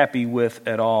not happy with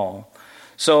at all.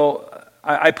 So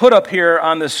I put up here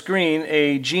on the screen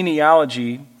a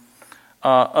genealogy,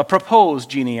 a proposed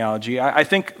genealogy. I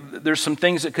think there's some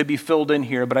things that could be filled in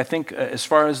here, but I think as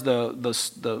far as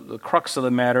the crux of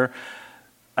the matter,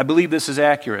 I believe this is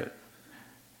accurate.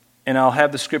 And I'll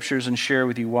have the scriptures and share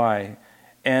with you why.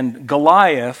 And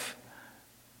Goliath,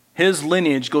 his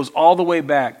lineage goes all the way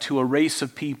back to a race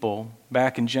of people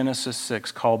back in Genesis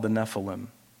 6 called the Nephilim.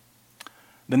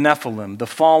 The Nephilim, the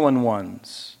fallen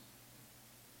ones.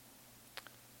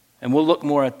 And we'll look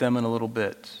more at them in a little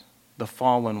bit. The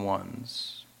fallen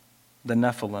ones, the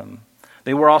Nephilim.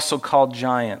 They were also called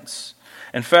giants.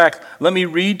 In fact, let me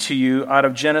read to you out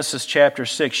of Genesis chapter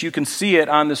 6. You can see it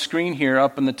on the screen here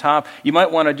up in the top. You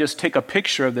might want to just take a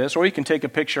picture of this, or you can take a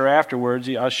picture afterwards.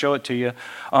 I'll show it to you.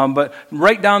 But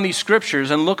write down these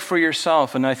scriptures and look for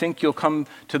yourself, and I think you'll come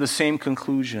to the same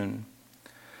conclusion.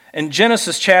 In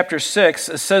Genesis chapter 6,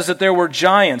 it says that there were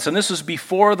giants, and this was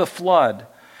before the flood.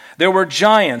 There were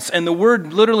giants, and the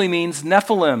word literally means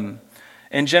Nephilim.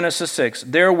 In Genesis 6,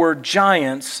 there were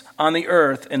giants on the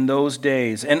earth in those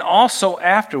days, and also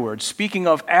afterwards. Speaking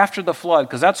of after the flood,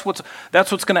 because that's what's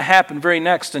going to happen very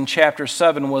next in chapter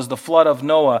 7 was the flood of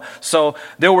Noah. So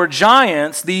there were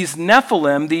giants, these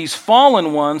Nephilim, these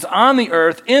fallen ones on the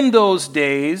earth in those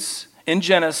days in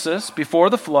Genesis before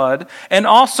the flood, and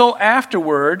also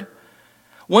afterward.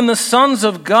 When the sons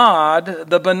of God,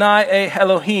 the B'nai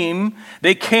Elohim,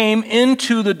 they came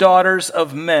into the daughters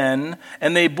of men,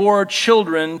 and they bore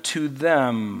children to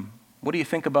them. What do you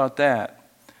think about that?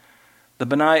 The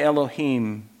B'nai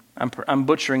Elohim, I'm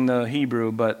butchering the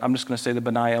Hebrew, but I'm just going to say the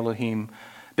B'nai Elohim.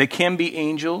 They can be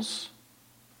angels,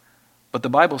 but the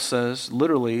Bible says,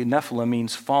 literally, Nephilim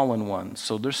means fallen ones.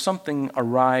 So there's something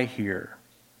awry here.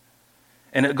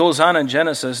 And it goes on in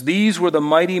Genesis, these were the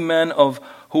mighty men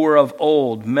who were of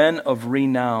old, men of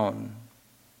renown.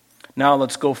 Now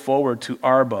let's go forward to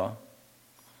Arba.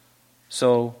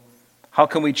 So how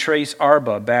can we trace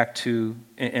Arba back to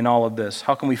in all of this?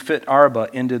 How can we fit Arba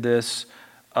into this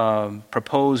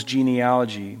proposed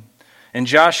genealogy? In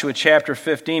Joshua chapter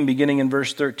 15, beginning in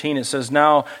verse 13, it says,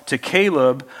 Now to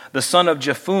Caleb, the son of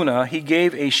Jephunneh, he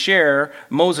gave a share,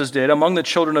 Moses did, among the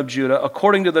children of Judah,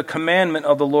 according to the commandment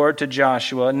of the Lord to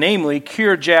Joshua, namely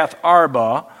Kirjath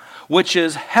Arba, which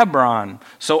is Hebron.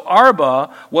 So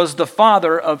Arba was the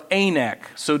father of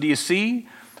Anak. So do you see?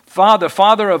 The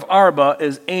father of Arba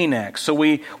is Anak. So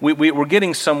we're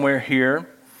getting somewhere here.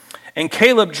 And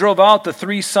Caleb drove out the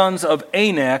three sons of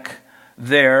Anak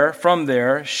from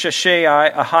there,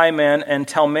 Sheshai, Ahiman, and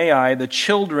Talmai, the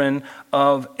children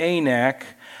of Anak.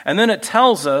 And then it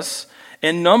tells us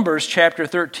in Numbers chapter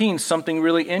 13 something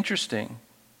really interesting.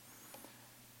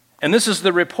 And this is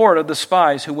the report of the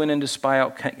spies who went in to spy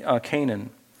out Canaan.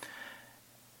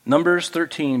 Numbers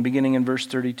 13, beginning in verse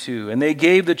 32. And they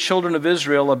gave the children of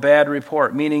Israel a bad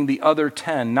report, meaning the other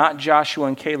 10, not Joshua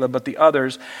and Caleb, but the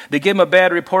others. They gave them a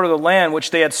bad report of the land which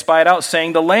they had spied out,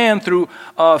 saying, The land through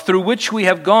which we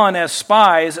have gone as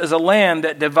spies is a land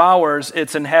that devours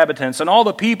its inhabitants. And all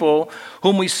the people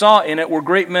whom we saw in it were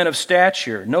great men of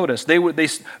stature. Notice,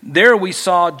 there we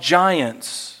saw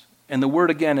giants. And the word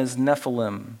again is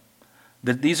Nephilim.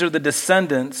 These are the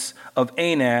descendants of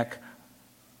Anak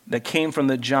that came from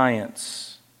the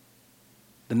giants,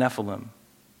 the Nephilim.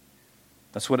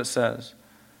 That's what it says.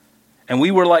 And we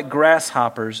were like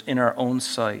grasshoppers in our own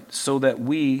sight, so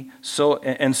we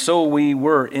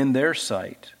were in their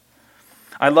sight.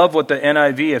 I love what the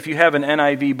NIV, if you have an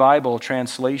NIV Bible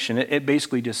translation, it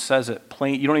basically just says it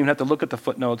plain. You don't even have to look at the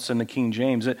footnotes in the King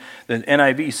James. The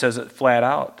NIV says it flat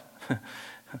out.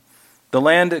 The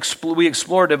land we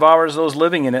explored devours those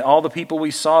living in it. All the people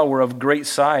we saw were of great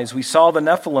size. We saw the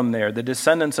Nephilim there. The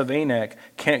descendants of Anak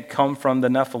can't come from the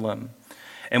Nephilim.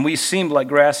 And we seemed like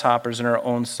grasshoppers in our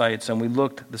own sights, and we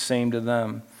looked the same to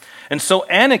them. And so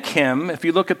Anakim, if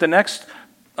you look at the next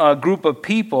group of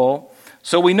people,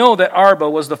 so we know that Arba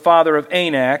was the father of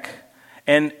Anak,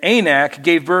 and Anak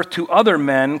gave birth to other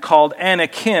men called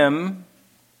Anakim.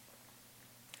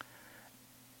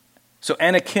 So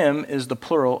Anakim is the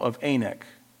plural of Anak.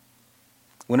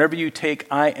 Whenever you take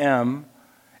I am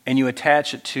and you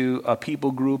attach it to a people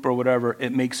group or whatever,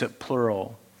 it makes it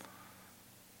plural.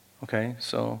 Okay,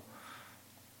 so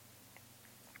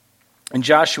in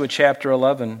Joshua chapter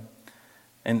 11,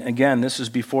 and again, this is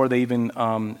before they even,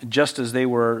 just as they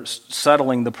were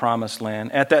settling the promised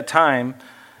land. At that time,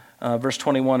 verse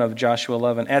 21 of Joshua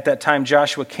 11, at that time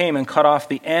Joshua came and cut off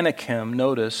the Anakim,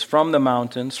 notice, from the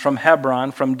mountains, from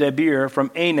Hebron, from Debir, from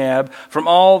Anab, from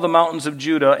all the mountains of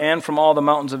Judah, and from all the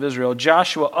mountains of Israel.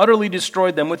 Joshua utterly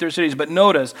destroyed them with their cities. But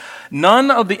notice, none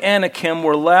of the Anakim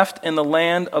were left in the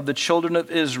land of the children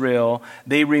of Israel.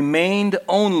 They remained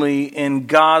only in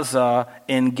Gaza,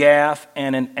 in Gath,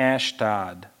 and in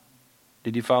Ashdod.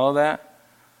 Did you follow that?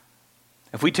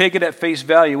 If we take it at face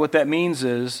value, what that means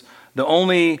is the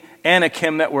only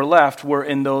Anakim that were left were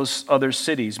in those other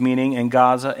cities, meaning in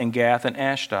Gaza and Gath and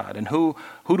Ashdod. And who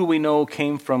do we know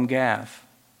came from Gath?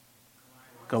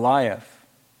 Goliath,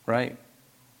 right?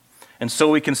 And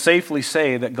so we can safely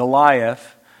say that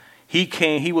Goliath,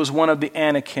 he was one of the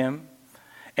Anakim,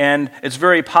 and it's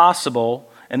very possible,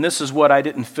 and this is what I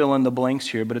didn't fill in the blanks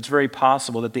here, but it's very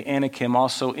possible that the Anakim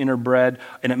also interbred,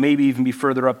 and it may even be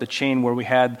further up the chain where we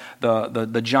had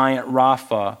the giant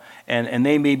Rapha, and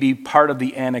they may be part of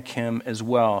the Anakim as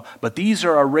well. But these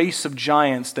are a race of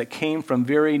giants that came from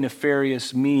very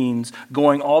nefarious means,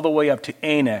 going all the way up to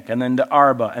Anak, and then to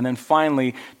Arba, and then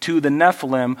finally to the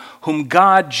Nephilim, whom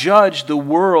God judged the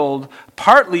world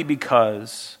partly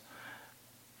because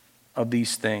of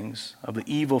these things, of the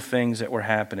evil things that were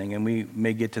happening, and we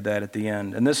may get to that at the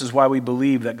end. And this is why we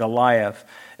believe that Goliath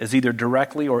is either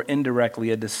directly or indirectly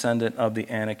a descendant of the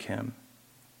Anakim.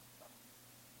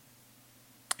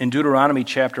 In Deuteronomy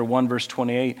chapter 1, verse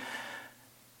 28,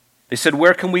 they said,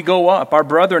 "Where can we go up? Our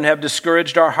brethren have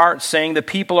discouraged our hearts, saying, the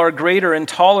people are greater and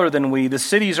taller than we. The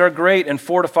cities are great and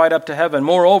fortified up to heaven.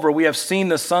 Moreover, we have seen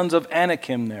the sons of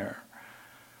Anakim there."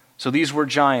 So these were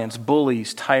giants,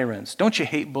 bullies, tyrants. Don't you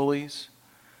hate bullies?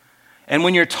 And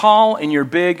when you're tall and you're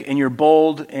big and you're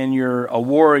bold and you're a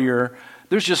warrior,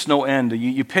 there's just no end.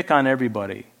 You pick on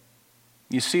everybody.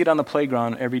 You see it on the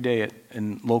playground every day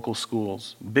in local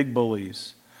schools. Big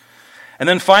bullies. And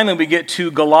then finally we get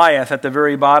to Goliath at the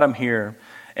very bottom here.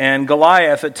 And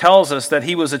Goliath, it tells us that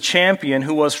he was a champion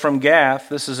who was from Gath.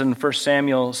 This is in 1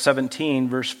 Samuel 17,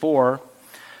 verse 4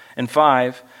 and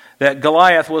 5. That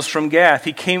Goliath was from Gath.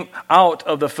 He came out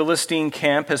of the Philistine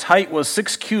camp. His height was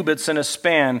 6 cubits and a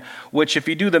span, which if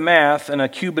you do the math, and a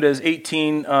cubit is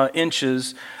 18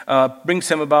 inches, brings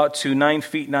him about to 9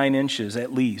 feet 9 inches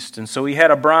at least. And so he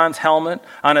had a bronze helmet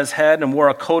on his head and wore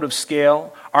a coat of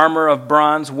scale, armor of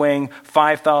bronze weighing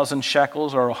 5,000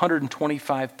 shekels or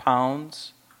 125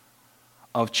 pounds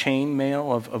of chain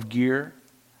mail, of gear.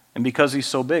 And because he's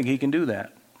so big, he can do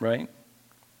that, right?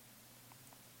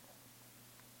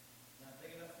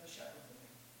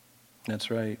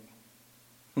 That's right.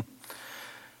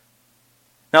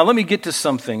 Now let me get to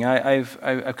something. I've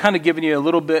kind of given you a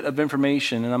little bit of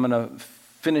information, and I'm going to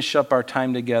finish up our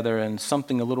time together and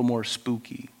something a little more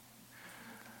spooky.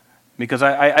 Because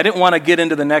I didn't want to get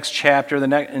into the next chapter,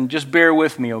 and just bear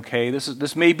with me, okay?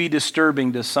 This may be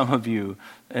disturbing to some of you.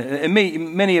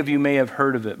 Many of you may have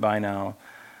heard of it by now.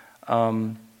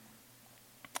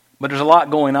 But there's a lot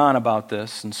going on about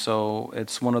this, and so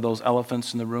it's one of those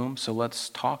elephants in the room, so let's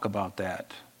talk about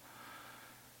that.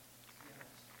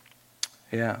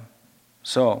 Yeah.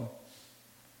 So,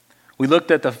 we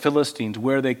looked at the Philistines,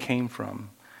 where they came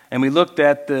from, and we looked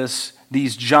at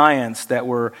these giants that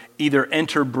were either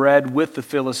interbred with the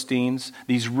Philistines,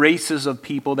 these races of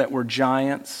people that were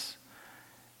giants,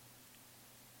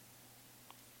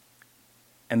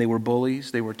 and they were bullies,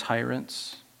 they were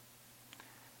tyrants.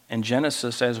 And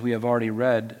Genesis, as we have already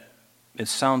read, it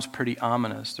sounds pretty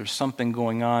ominous. There's something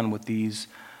going on with these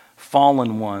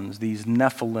fallen ones, these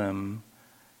Nephilim,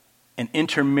 and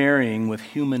intermarrying with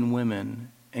human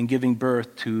women and giving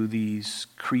birth to these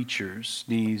creatures,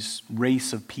 these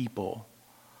race of people.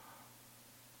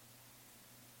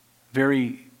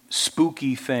 Very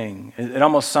spooky thing. It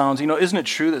almost sounds, isn't it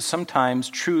true that sometimes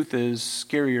truth is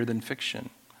scarier than fiction?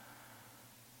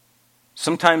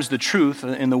 Sometimes the truth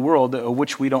in the world, of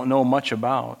which we don't know much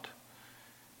about,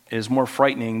 is more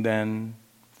frightening than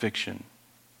fiction.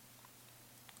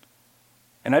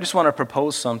 And I just want to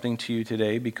propose something to you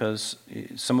today, because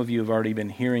some of you have already been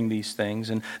hearing these things.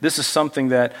 And this is something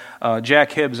that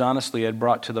Jack Hibbs honestly had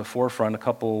brought to the forefront a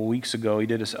couple of weeks ago. He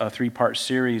did a 3-part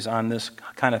series on this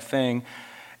kind of thing.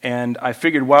 And I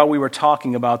figured while we were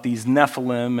talking about these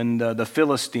Nephilim and the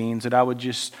Philistines, that I would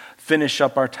just finish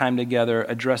up our time together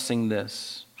addressing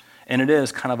this. And it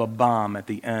is kind of a bomb at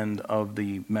the end of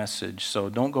the message, so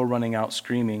don't go running out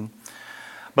screaming.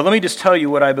 But let me just tell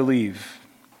you what I believe.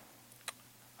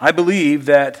 I believe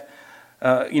that,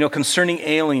 concerning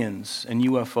aliens and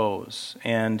UFOs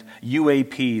and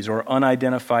UAPs, or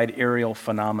unidentified aerial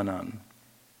phenomenon.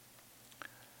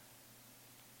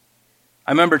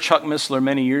 I remember Chuck Missler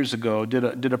many years ago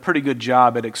did a pretty good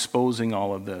job at exposing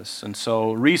all of this. And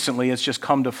so recently it's just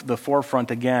come to the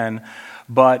forefront again,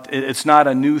 but it's not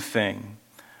a new thing.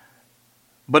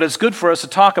 But it's good for us to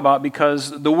talk about,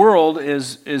 because the world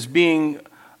is being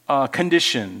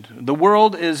conditioned. The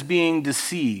world is being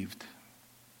deceived.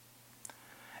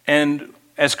 And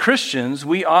as Christians,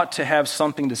 we ought to have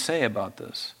something to say about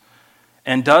this.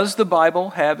 And does the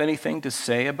Bible have anything to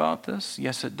say about this?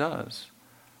 Yes, it does.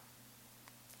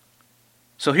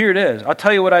 So here it is. I'll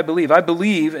tell you what I believe. I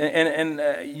believe, and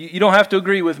you don't have to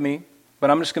agree with me, but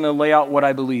I'm just going to lay out what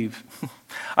I believe.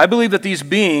 I believe that these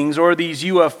beings, or these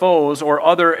UFOs, or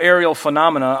other aerial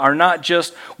phenomena, are not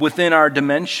just within our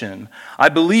dimension. I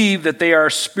believe that they are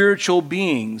spiritual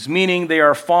beings, meaning they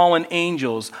are fallen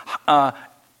angels,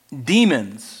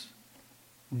 demons,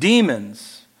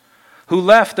 who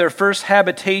left their first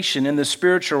habitation in the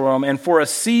spiritual realm and for a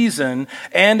season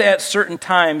and at certain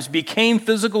times became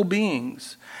physical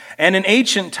beings. And in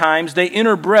ancient times, they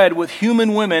interbred with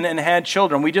human women and had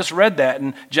children. We just read that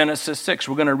in Genesis 6.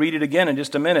 We're going to read it again in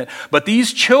just a minute. But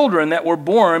these children that were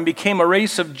born became a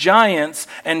race of giants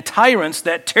and tyrants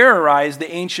that terrorized the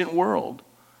ancient world.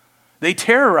 They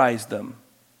terrorized them.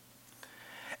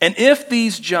 And if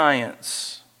these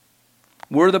giants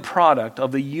were the product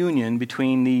of the union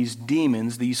between these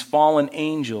demons, these fallen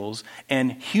angels,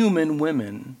 and human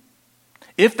women,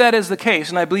 if that is the case,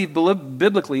 and I believe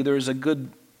biblically there is a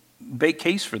good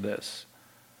case for this,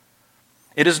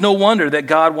 it is no wonder that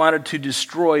God wanted to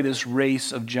destroy this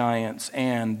race of giants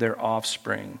and their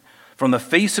offspring from the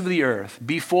face of the earth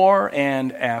before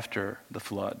and after the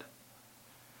flood.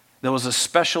 There was a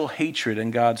special hatred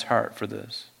in God's heart for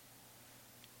this.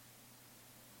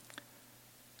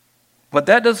 But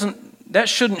that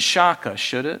shouldn't shock us,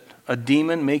 should it? A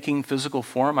demon making physical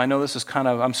form. I know this is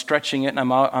I'm stretching it and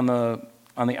I'm out on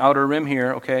the outer rim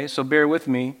here, okay? So bear with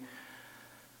me.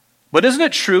 But isn't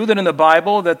it true that in the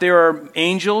Bible that there are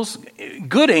angels,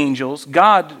 good angels,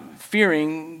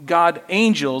 God-fearing God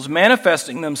angels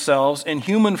manifesting themselves in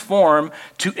human form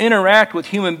to interact with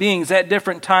human beings at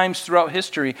different times throughout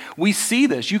history? We see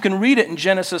this. You can read it in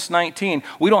Genesis 19.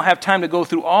 We don't have time to go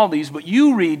through all these, but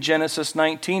you read Genesis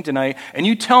 19 tonight, and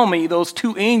you tell me those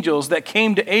two angels that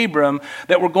came to Abram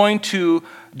that were going to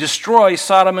destroy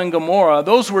Sodom and Gomorrah,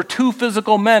 those were two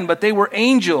physical men, but they were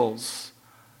angels.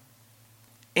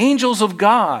 Angels of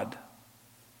God.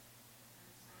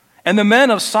 And the men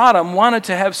of Sodom wanted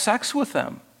to have sex with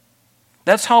them.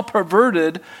 That's how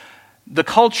perverted the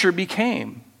culture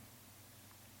became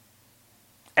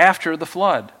after the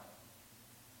flood.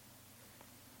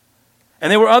 And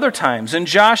there were other times in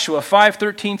Joshua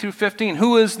 5:13 through 15.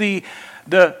 Who is the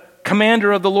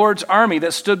commander of the Lord's army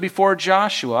that stood before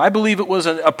Joshua? I believe it was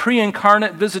a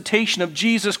pre-incarnate visitation of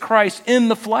Jesus Christ in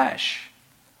the flesh.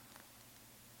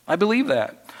 I believe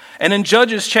that. And in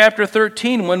Judges chapter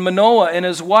 13, when Manoah and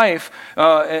his wife,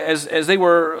 as they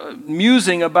were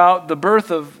musing about the birth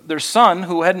of their son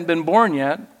who hadn't been born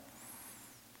yet,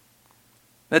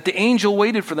 that the angel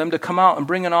waited for them to come out and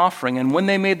bring an offering. And when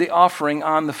they made the offering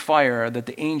on the fire, that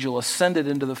the angel ascended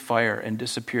into the fire and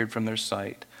disappeared from their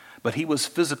sight. But he was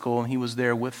physical and he was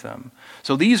there with them.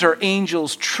 So these are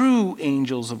angels, true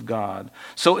angels of God.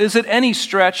 So is it any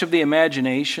stretch of the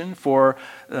imagination for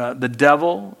the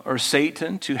devil or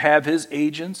Satan to have his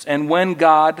agents? And when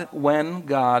God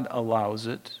allows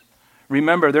it,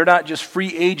 remember, they're not just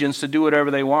free agents to do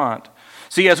whatever they want.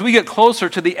 See, as we get closer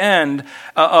to the end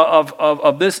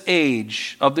of this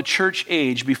age, of the church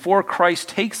age, before Christ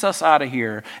takes us out of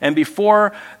here, and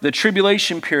before the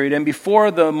tribulation period, and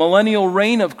before the millennial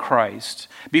reign of Christ,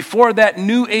 before that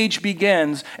new age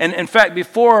begins, and in fact,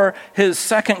 before his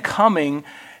second coming,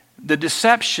 the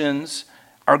deceptions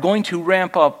are going to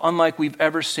ramp up unlike we've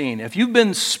ever seen. If you've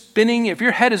been spinning, if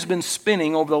your head has been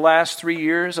spinning over the last 3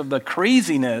 years of the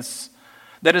craziness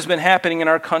that has been happening in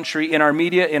our country, in our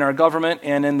media, in our government,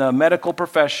 and in the medical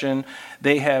profession,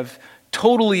 they have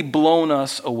totally blown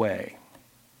us away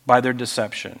by their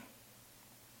deception.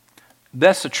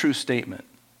 That's a true statement.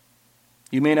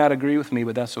 You may not agree with me,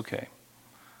 but that's okay.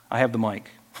 I have the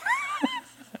mic.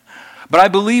 But I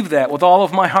believe that with all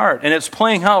of my heart, and it's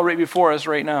playing out right before us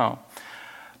right now.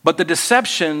 But the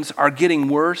deceptions are getting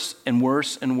worse and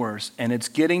worse and worse, and it's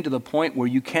getting to the point where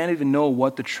you can't even know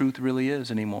what the truth really is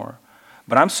anymore.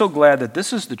 But I'm so glad that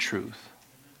this is the truth,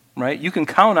 right? You can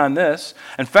count on this.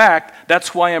 In fact,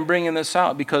 that's why I'm bringing this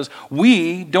out, because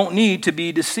we don't need to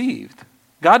be deceived.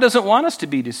 God doesn't want us to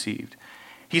be deceived.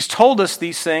 He's told us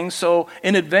these things so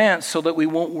in advance so that we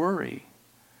won't worry.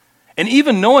 And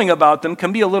even knowing about them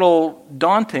can be a little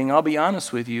daunting, I'll be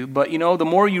honest with you. But, the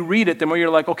more you read it, the more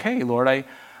you're like, okay, Lord,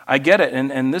 I get it.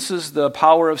 And this is the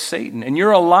power of Satan. And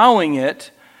you're allowing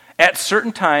it at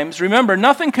certain times. Remember,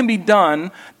 nothing can be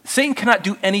done. Satan cannot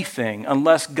do anything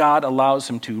unless God allows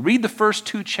him to. Read the first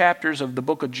 2 chapters of the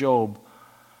book of Job.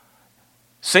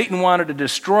 Satan wanted to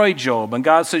destroy Job, and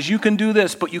God says, you can do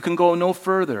this, but you can go no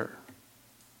further.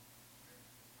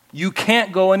 You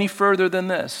can't go any further than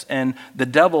this. And the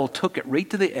devil took it right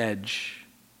to the edge.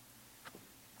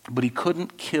 But he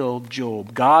couldn't kill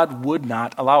Job. God would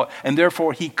not allow it. And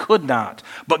therefore, he could not.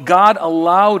 But God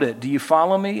allowed it. Do you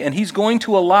follow me? And he's going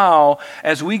to allow,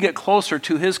 as we get closer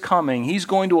to his coming, he's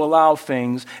going to allow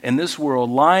things in this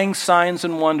world, lying signs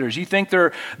and wonders. You think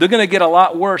they're going to get a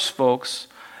lot worse, folks.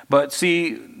 But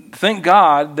see, thank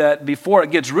God that before it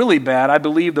gets really bad, I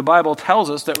believe the Bible tells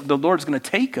us that the Lord's going to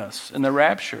take us in the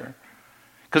rapture.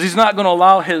 Because he's not going to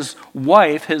allow his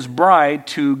wife, his bride,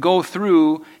 to go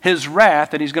through his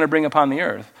wrath that he's going to bring upon the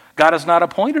earth. God has not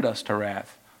appointed us to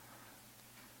wrath.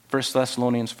 1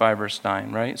 Thessalonians 5, verse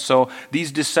 9, right? So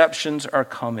these deceptions are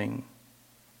coming.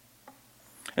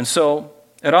 And so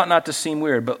it ought not to seem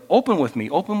weird, but open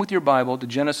with your Bible to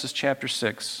Genesis chapter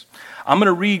 6. I'm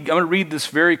going to read this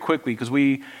very quickly because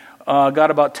we got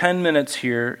about 10 minutes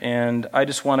here, and I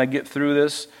just want to get through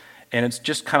this. And it's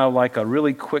just kind of like a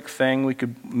really quick thing.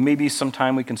 Maybe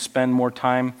sometime we can spend more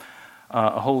time,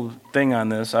 a whole thing on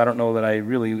this. I don't know that I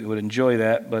really would enjoy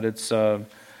that, but it's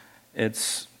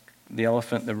the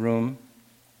elephant in the room,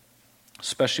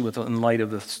 especially in light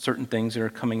of the certain things that are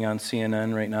coming on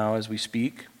CNN right now as we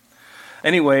speak.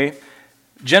 Anyway,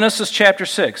 Genesis chapter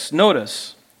 6,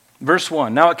 notice, verse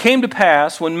 1. Now it came to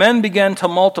pass when men began to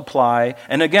multiply,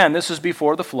 and again, this is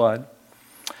before the flood,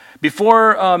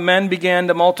 before men began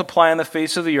to multiply on the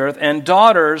face of the earth, and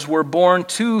daughters were born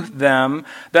to them,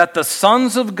 that the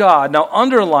sons of God, now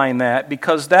underline that,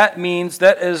 because that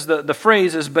is the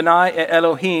phrase is Benai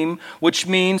Elohim, which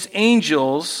means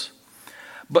angels.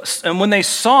 And when they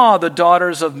saw the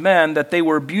daughters of men, that they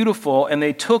were beautiful, and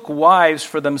they took wives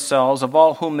for themselves of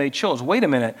all whom they chose. Wait a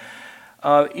minute.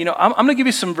 I'm going to give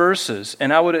you some verses,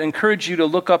 and I would encourage you to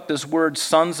look up this word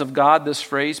sons of God, this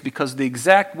phrase, because the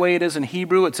exact way it is in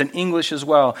Hebrew, it's in English as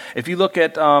well. If you look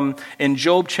at in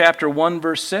Job chapter 1,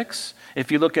 verse 6,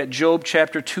 if you look at Job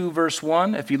chapter 2, verse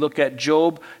 1, if you look at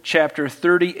Job chapter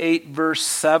 38, verse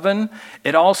 7,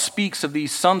 it all speaks of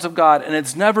these sons of God, and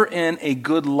it's never in a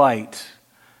good light.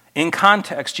 In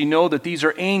context, you know that these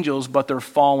are angels, but they're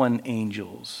fallen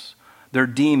angels. They're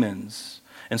demons.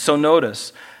 And so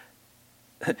notice,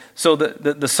 so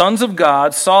the sons of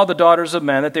God saw the daughters of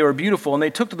men, that they were beautiful, and they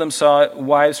took to themselves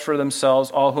wives for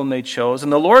themselves, all whom they chose.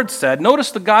 And the Lord said,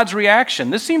 notice the God's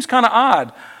reaction. This seems kind of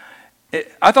odd.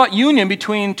 I thought union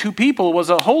between two people was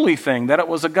a holy thing, that it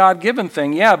was a God-given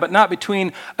thing. Yeah, but not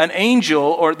between an angel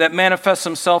or that manifests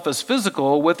himself as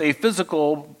physical with a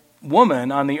physical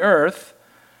woman on the earth.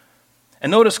 And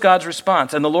notice God's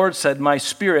response. And the Lord said, my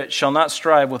spirit shall not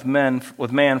strive with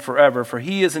man forever, for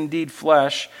he is indeed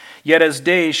flesh, yet his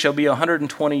days shall be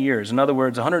 120 years. In other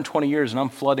words, 120 years, and I'm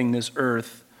flooding this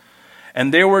earth.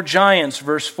 And there were giants,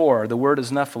 verse 4, the word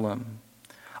is Nephilim,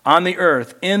 on the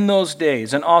earth in those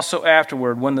days, and also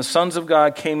afterward, when the sons of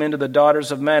God came into the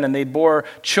daughters of men, and they bore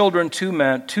children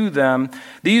to them.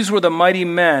 These were the mighty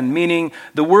men, meaning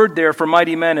the word there for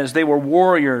mighty men is they were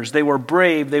warriors, they were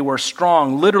brave, they were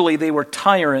strong. Literally, they were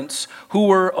tyrants who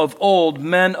were of old,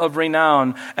 men of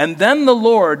renown. And then the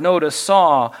Lord, notice,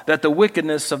 saw that the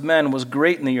wickedness of men was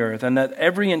great in the earth, and that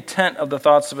every intent of the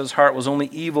thoughts of his heart was only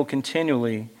evil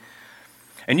continually.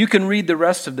 And you can read the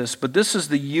rest of this, but this is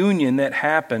the union that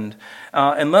happened.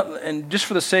 And just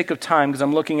for the sake of time, because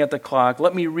I'm looking at the clock,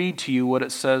 let me read to you what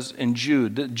it says in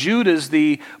Jude. Jude is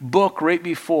the book right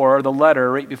before, the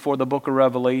letter right before the book of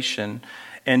Revelation.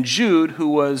 And Jude, who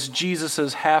was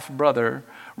Jesus' half-brother,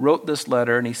 wrote this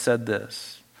letter, and he said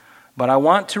this, but I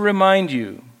want to remind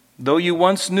you, though you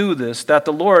once knew this, that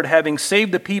the Lord, having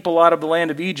saved the people out of the land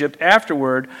of Egypt,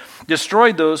 afterward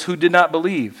destroyed those who did not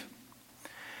believe.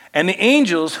 And the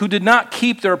angels who did not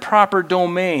keep their proper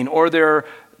domain or their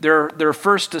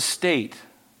first estate.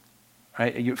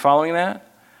 Right? Are you following that?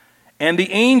 And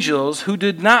the angels who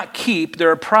did not keep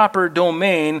their proper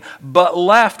domain, but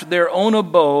left their own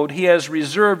abode, he has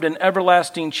reserved in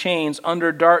everlasting chains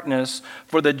under darkness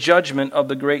for the judgment of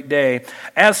the great day.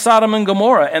 As Sodom and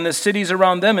Gomorrah and the cities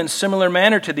around them in similar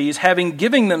manner to these, having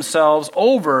given themselves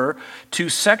over to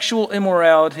sexual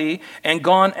immorality and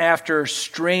gone after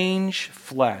strange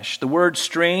flesh. The word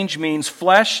strange means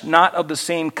flesh, not of the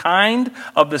same kind,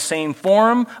 of the same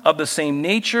form, of the same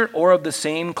nature, or of the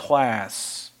same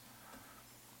class.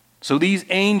 So these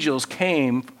angels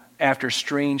came after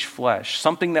strange flesh,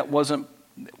 something that wasn't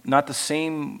not the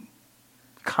same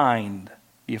kind.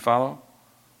 Do you follow?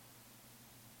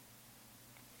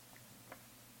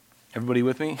 Everybody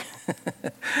with me?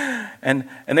 and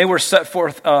they were set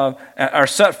forth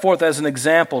as an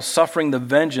example, suffering the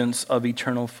vengeance of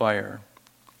eternal fire.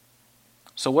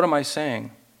 So what am I saying?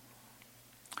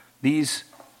 These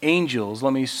angels,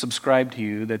 let me subscribe to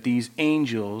you that these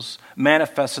angels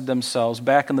manifested themselves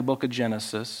back in the book of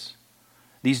Genesis.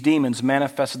 These demons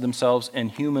manifested themselves in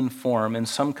human form, in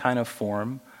some kind of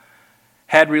form,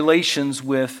 had relations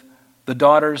with the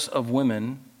daughters of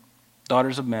women,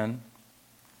 daughters of men,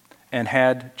 and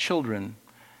had children.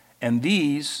 And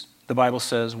these, the Bible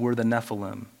says, were the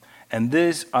Nephilim. And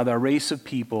these are the race of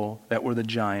people that were the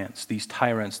giants, these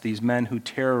tyrants, these men who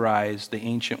terrorized the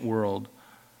ancient world.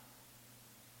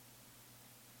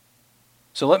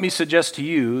 So let me suggest to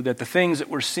you that the things that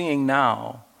we're seeing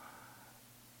now,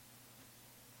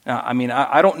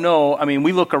 I don't know.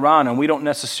 We look around and we don't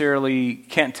necessarily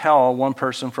can't tell one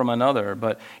person from another.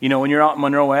 But, when you're out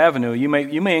Monroe Avenue, you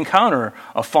may encounter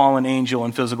a fallen angel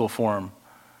in physical form.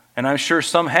 And I'm sure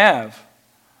some have.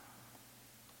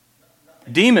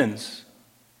 Demons.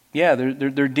 Yeah,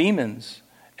 they're demons.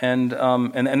 And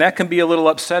that can be a little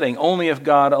upsetting, only if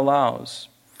God allows.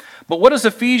 But what does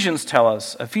Ephesians tell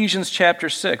us? Ephesians chapter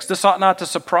 6. This ought not to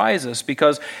surprise us,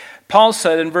 because Paul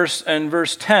said in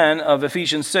verse 10 of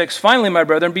Ephesians 6, "Finally, my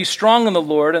brethren, be strong in the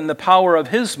Lord and the power of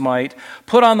his might.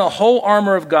 Put on the whole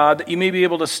armor of God, that you may be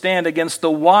able to stand against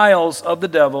the wiles of the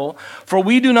devil. For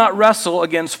we do not wrestle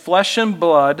against flesh and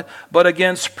blood, but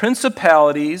against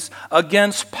principalities,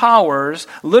 against powers,"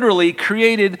 literally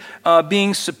created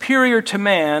being superior to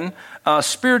man,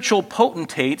 spiritual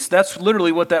potentates, that's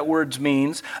literally what that word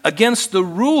means, against the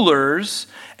rulers.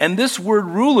 And this word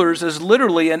rulers is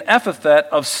literally an epithet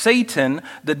of Satan,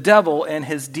 the devil, and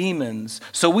his demons.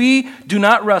 So we do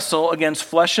not wrestle against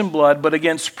flesh and blood, but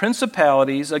against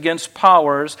principalities, against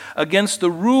powers, against the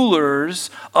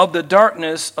rulers of the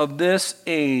darkness of this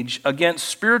age, against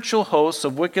spiritual hosts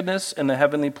of wickedness in the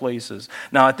heavenly places.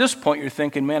 Now at this point you're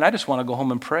thinking, man, I just want to go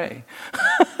home and pray.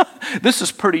 This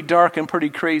is pretty dark and pretty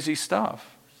crazy stuff.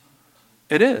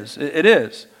 It is. It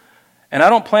is. And I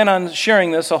don't plan on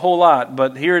sharing this a whole lot,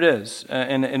 but here it is.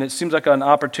 And it seems like an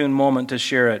opportune moment to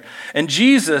share it. And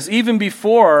Jesus, even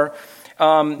before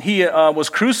he was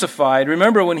crucified,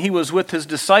 remember when he was with his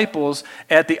disciples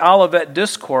at the Olivet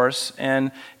Discourse,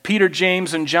 and Peter,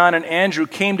 James, and John, and Andrew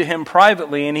came to him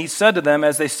privately, and he said to them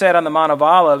as they sat on the Mount of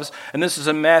Olives, and this is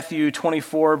in Matthew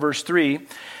 24, verse 3,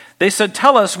 they said,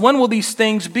 "Tell us, when will these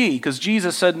things be?" Because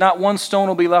Jesus said, "Not one stone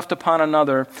will be left upon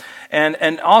another."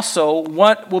 And also,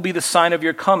 "What will be the sign of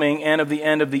your coming and of the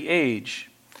end of the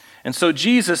age?" And so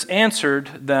Jesus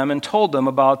answered them and told them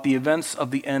about the events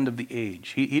of the end of the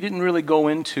age. He didn't really go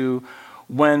into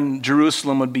when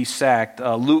Jerusalem would be sacked.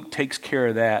 Luke takes care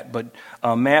of that, but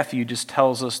Matthew just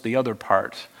tells us the other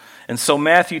part. And so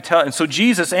so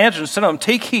Jesus answered and said to them,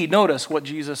 "Take heed." Notice what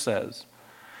Jesus says.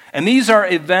 And these are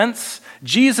events.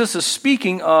 Jesus is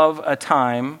speaking of a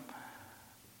time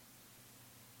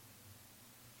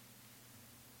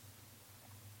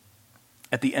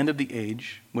at the end of the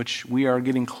age, which we are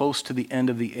getting close to the end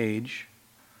of the age.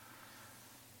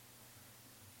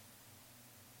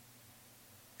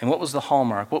 And what was the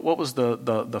hallmark? What was the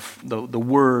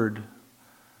word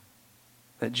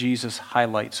that Jesus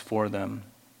highlights for them?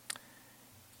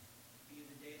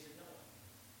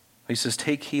 He says,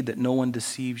 "Take heed that no one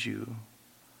deceives you.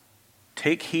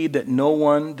 Take heed that no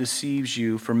one deceives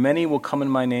you, for many will come in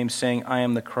my name, saying, 'I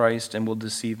am the Christ,' and will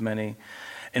deceive many."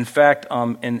 In fact,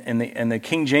 in the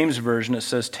King James Version, it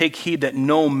says, "Take heed that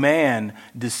no man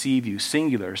deceive you,"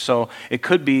 singular. So it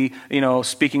could be,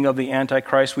 speaking of the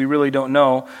Antichrist, we really don't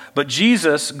know. But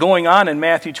Jesus, going on in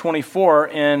Matthew 24,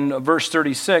 in verse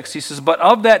 36, he says, "But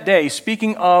of that day,"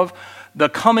 speaking of the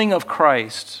coming of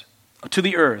Christ to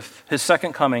the earth, his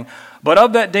second coming, "But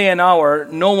of that day and hour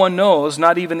no one knows,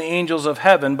 not even the angels of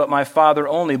heaven, but my Father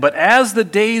only. But as the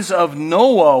days of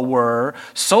Noah were,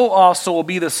 so also will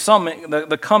be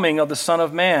the coming of the Son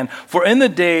of Man. For in the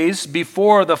days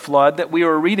before the flood that we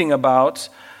were reading about,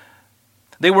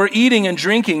 they were eating and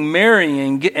drinking,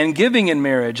 marrying and giving in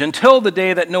marriage, until the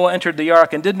day that Noah entered the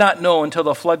ark, and did not know until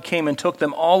the flood came and took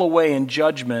them all away in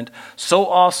judgment. So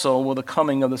also will the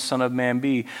coming of the Son of Man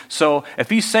be." So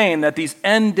if he's saying that these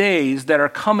end days that are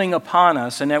coming upon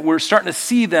us, and that we're starting to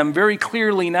see them very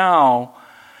clearly now,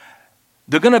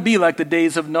 they're going to be like the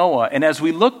days of Noah. And as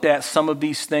we looked at some of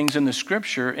these things in the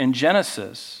scripture, in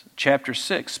Genesis chapter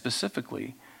 6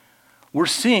 specifically, we're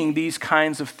seeing these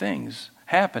kinds of things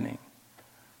happening.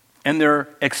 And they're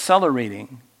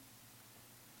accelerating.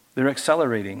 They're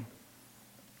accelerating.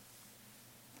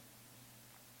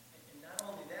 And not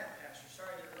only that, Pastor,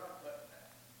 sorry to interrupt, but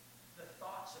the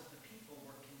thoughts of the people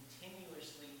were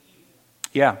continuously evil.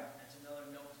 Yeah. That's another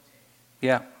note to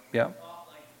take. Yeah.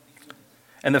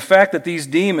 And the fact that these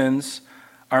demons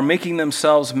are making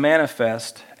themselves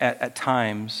manifest at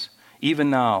times,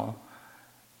 even now,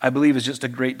 I believe is just a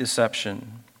great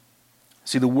deception.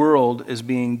 See, the world is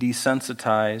being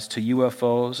desensitized to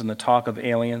UFOs and the talk of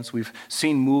aliens. We've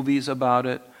seen movies about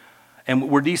it, and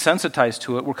we're desensitized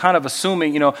to it. We're kind of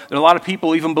assuming, there are a lot of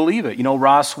people even believe it,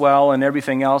 Roswell and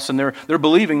everything else, and they're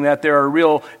believing that there are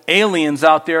real aliens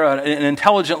out there, an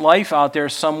intelligent life out there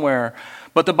somewhere.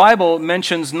 But the Bible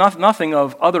mentions nothing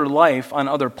of other life on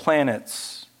other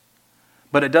planets,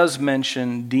 but it does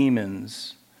mention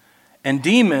demons. And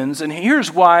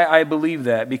here's why I believe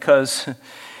that, because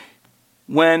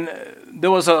when there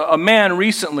was a man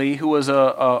recently who was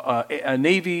a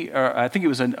Navy, or I think he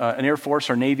was an Air Force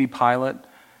or Navy pilot,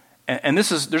 and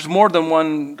there's more than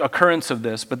one occurrence of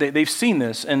this, but they've seen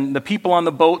this, and the people on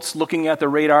the boats looking at the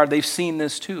radar, they've seen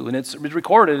this too, and it's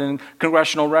recorded in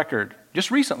congressional record just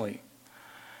recently.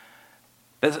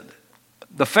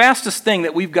 The fastest thing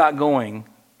that we've got going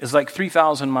is like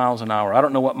 3,000 miles an hour. I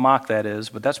don't know what Mach that is,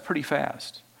 but that's pretty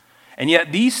fast. And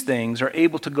yet these things are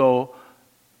able to go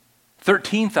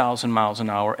 13,000 miles an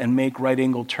hour and make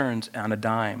right-angle turns on a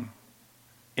dime.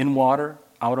 In water,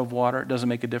 out of water, it doesn't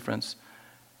make a difference.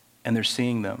 And they're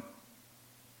seeing them.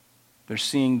 They're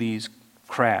seeing these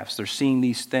crafts. They're seeing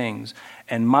these things.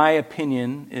 And my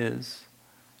opinion is,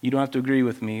 you don't have to agree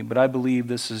with me, but I believe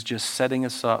this is just setting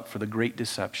us up for the great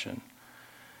deception.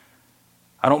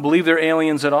 I don't believe they're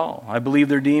aliens at all. I believe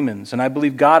they're demons. And I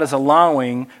believe God is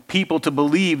allowing people to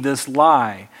believe this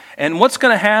lie. And what's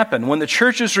going to happen when the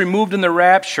church is removed in the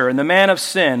rapture and the man of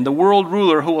sin, the world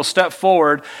ruler who will step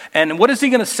forward, and what is he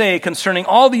going to say concerning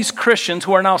all these Christians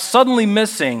who are now suddenly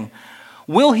missing?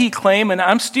 Will he claim, and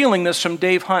I'm stealing this from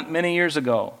Dave Hunt many years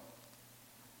ago.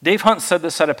 Dave Hunt said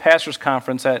this at a pastor's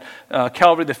conference at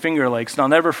Calvary the Finger Lakes, and I'll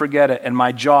never forget it, and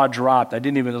my jaw dropped. I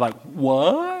didn't even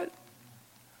what?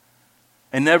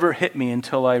 It never hit me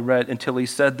until he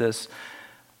said this.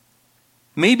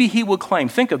 Maybe he would claim,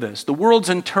 think of this, the world's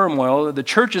in turmoil, the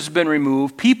church has been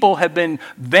removed, people have been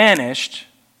vanished,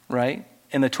 right,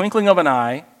 in the twinkling of an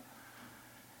eye,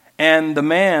 and the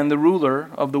man, the ruler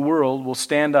of the world, will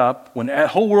stand up when the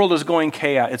whole world is going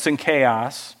chaos, it's in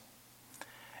chaos,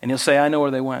 and he'll say, I know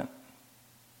where they went.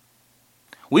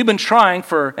 We've been trying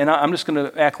and I'm just going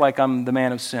to act like I'm the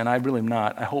man of sin. I really am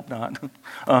not. I hope not.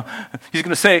 He's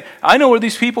going to say, I know where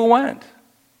these people went.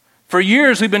 For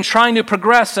years, we've been trying to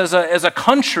progress as a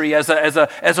country, as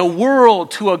a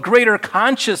world to a greater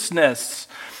consciousness.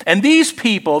 And these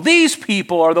people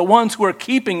are the ones who are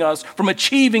keeping us from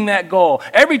achieving that goal.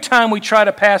 Every time we try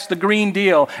to pass the Green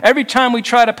Deal, every time we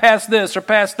try to pass this or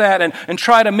pass that and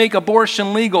try to make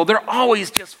abortion legal, they're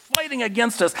always just fighting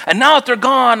against us. And now that they're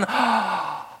gone,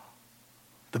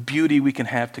 the beauty we can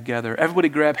have together. Everybody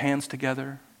grab hands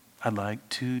together. I'd like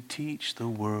to teach the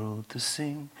world to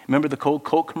sing. Remember the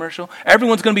Coke commercial?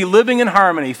 Everyone's going to be living in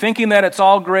harmony, thinking that it's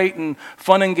all great and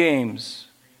fun and games.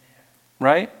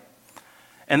 Right?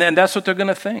 And then that's what they're going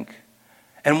to think.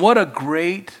 And what a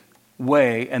great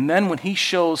way. And then when he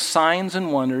shows signs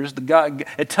and wonders,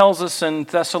 it tells us in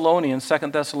 2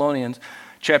 Thessalonians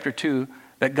chapter 2,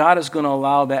 that God is going to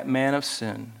allow that man of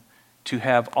sin to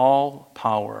have all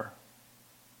power.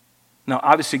 Now,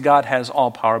 obviously, God has all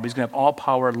power, but he's going to have all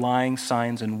power, lying,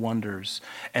 signs, and wonders.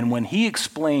 And when he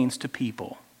explains to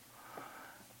people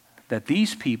that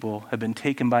these people have been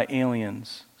taken by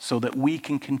aliens so that we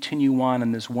can continue on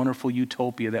in this wonderful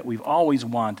utopia that we've always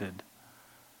wanted,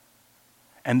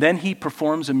 and then he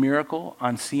performs a miracle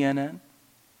on CNN,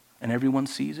 and everyone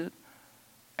sees it,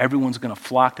 everyone's going to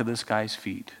flock to this guy's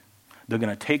feet. They're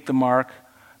going to take the mark.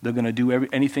 They're going to do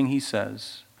anything he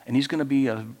says. And he's going to be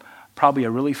probably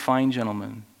a really fine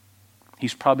gentleman.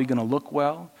 He's probably going to look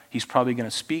well. He's probably going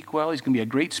to speak well. He's going to be a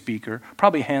great speaker,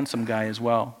 probably a handsome guy as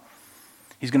well.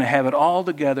 He's going to have it all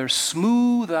together,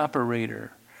 smooth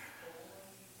operator.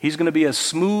 He's going to be a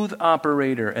smooth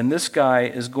operator, and this guy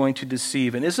is going to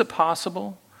deceive. And is it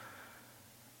possible?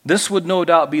 This would no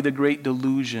doubt be the great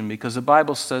delusion, because the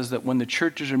Bible says that when the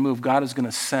church is removed, God is going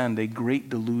to send a great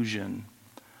delusion.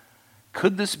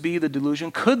 Could this be the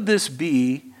delusion? Could this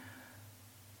be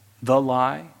the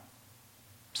lie?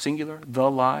 Singular, the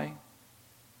lie.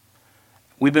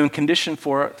 We've been conditioned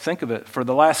for it, think of it, for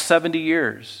the last 70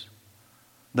 years.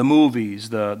 The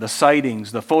movies, the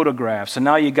sightings, the photographs, and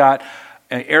now you got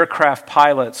aircraft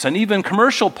pilots and even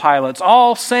commercial pilots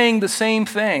all saying the same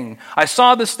thing. I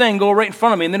saw this thing go right in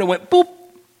front of me, and then it went boop.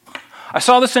 I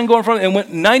saw this thing go in front of me, and it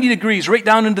went 90 degrees right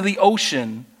down into the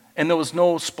ocean, and there was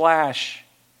no splash.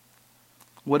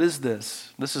 What is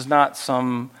this? This is not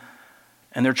some...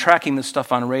 And they're tracking this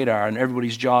stuff on radar, and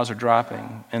everybody's jaws are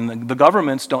dropping. And the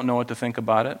governments don't know what to think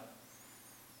about it.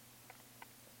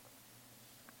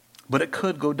 But it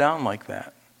could go down like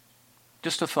that.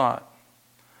 Just a thought.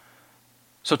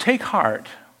 So take heart.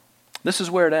 This is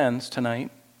where it ends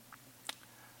tonight.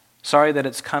 Sorry that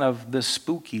it's kind of this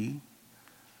spooky.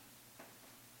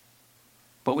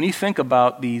 But when you think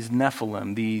about these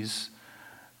Nephilim, these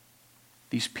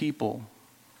people,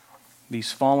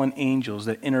 these fallen angels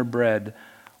that interbred,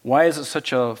 why is it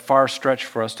such a far stretch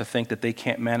for us to think that they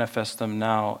can't manifest them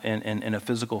now in a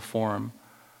physical form?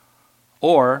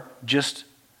 Or just,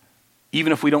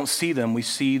 even if we don't see them, we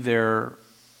see their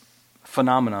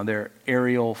phenomena, their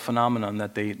aerial phenomenon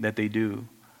that they do.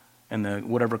 and the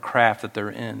whatever craft that they're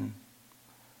in.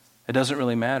 It doesn't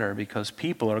really matter, because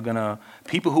people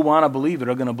who want to believe it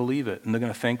are going to believe it, and they're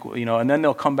going to think, and then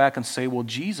they'll come back and say, well,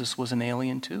 Jesus was an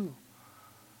alien too.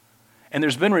 And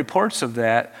there's been reports of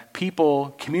that,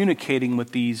 people communicating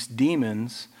with these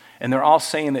demons, and they're all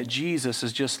saying that Jesus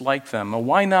is just like them. Well,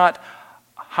 why not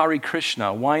Hare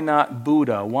Krishna? Why not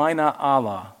Buddha? Why not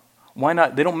Allah? Why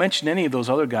not? They don't mention any of those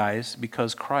other guys,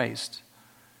 because Christ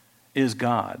is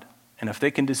God. And if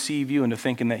they can deceive you into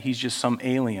thinking that he's just some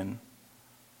alien,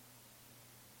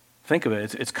 think of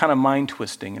it. It's kind of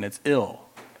mind-twisting, and it's ill.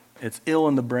 It's ill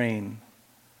in the brain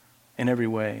in every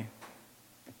way.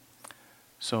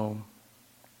 So,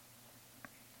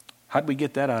 how did we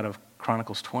get that out of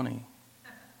Chronicles 20?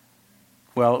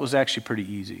 Well, it was actually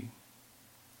pretty easy,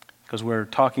 because we're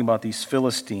talking about these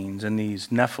Philistines and these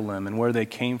Nephilim and where they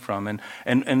came from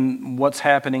and what's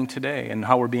happening today and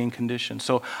how we're being conditioned.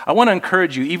 So I want to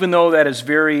encourage you, even though that is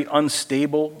very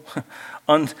unstable,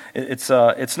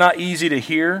 it's not easy to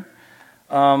hear,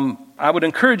 I would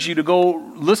encourage you to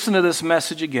go listen to this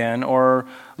message again, or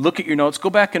look at your notes, go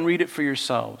back and read it for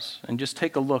yourselves, and just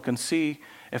take a look and see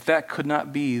if that could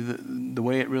not be the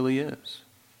way it really is.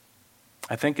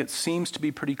 I think it seems to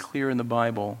be pretty clear in the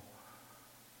Bible.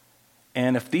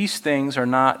 And if these things are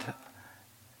not,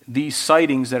 these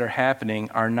sightings that are happening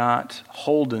are not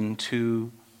holden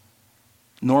to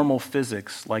normal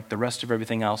physics like the rest of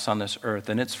everything else on this earth,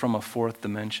 and it's from a fourth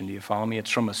dimension. Do you follow me? It's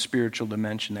from a spiritual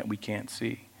dimension that we can't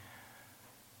see.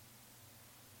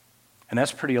 And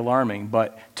that's pretty alarming.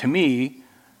 But to me,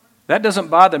 that doesn't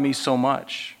bother me so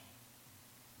much.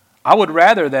 I would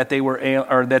rather that they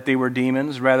were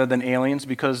demons rather than aliens,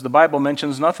 because the Bible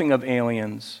mentions nothing of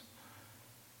aliens.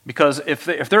 Because if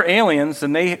they're aliens,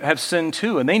 then they have sinned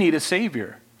too, and they need a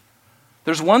Savior.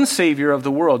 There's one Savior of the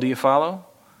world. Do you follow?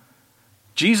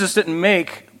 Jesus didn't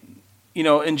make,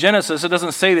 in Genesis, it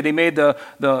doesn't say that he made the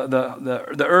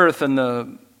earth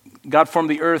and God formed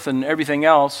the earth and everything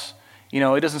else.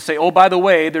 It doesn't say, oh, by the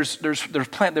way, there's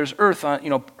earth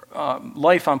on,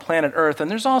 life on planet Earth,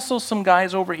 and there's also some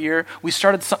guys over here. We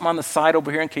started something on the side over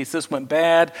here in case this went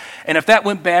bad, and if that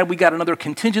went bad, we got another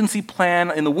contingency plan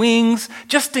in the wings,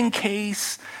 just in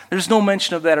case. There's no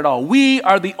mention of that at all. We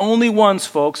are the only ones,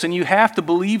 folks, and you have to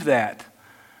believe that.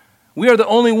 We are the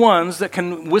only ones that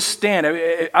can withstand.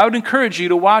 I would encourage you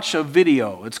to watch a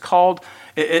video. It's called,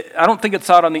 I don't think it's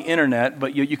out on the internet,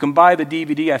 but you can buy the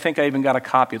DVD. I think I even got a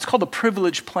copy. It's called The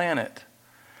Privileged Planet.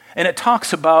 And it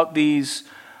talks about these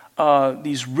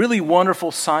really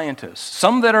wonderful scientists,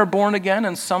 some that are born again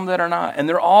and some that are not. And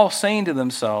they're all saying to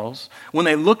themselves, when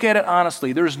they look at it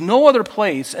honestly, there's no other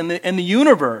place in the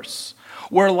universe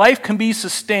where life can be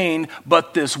sustained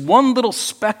but this one little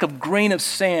speck of grain of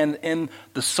sand in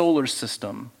the solar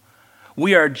system.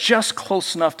 We are just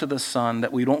close enough to the sun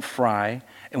that we don't fry,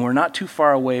 and we're not too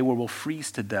far away where we'll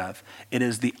freeze to death. It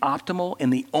is the optimal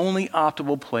and the only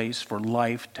optimal place for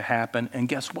life to happen. And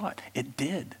guess what? It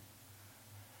did.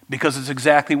 Because it's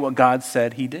exactly what God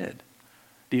said he did.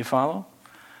 Do you follow?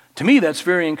 To me, that's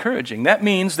very encouraging. That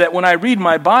means that when I read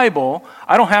my Bible,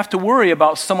 I don't have to worry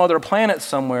about some other planet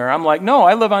somewhere. I'm like, no,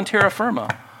 I live on terra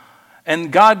firma.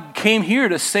 And God came here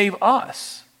to save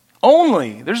us.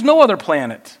 Only. There's no other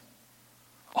planet.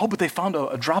 Oh, but they found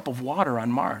a drop of water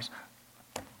on Mars.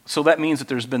 So that means that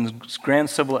there's been grand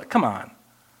civilization. Come on.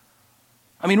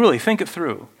 I mean, really, think it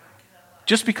through.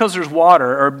 Just because there's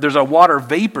water, or there's a water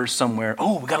vapor somewhere,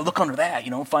 oh, we got to look under that,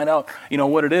 find out,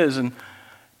 what it is. And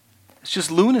it's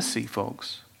just lunacy,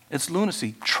 folks. It's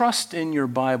lunacy. Trust in your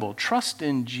Bible. Trust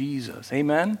in Jesus.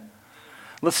 Amen?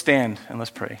 Let's stand and let's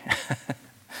pray.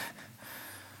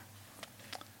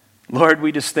 Lord,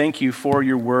 we just thank you for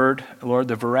your word. Lord,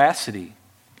 the veracity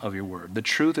of your word, the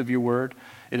truth of your word.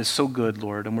 It is so good,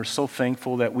 Lord, and we're so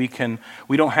thankful that we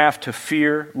don't have to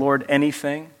fear, Lord,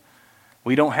 anything.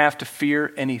 We don't have to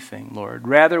fear anything, Lord.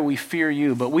 Rather, we fear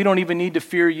you, but we don't even need to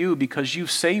fear you because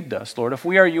you've saved us, Lord. If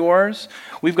we are yours,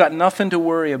 we've got nothing to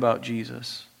worry about,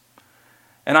 Jesus.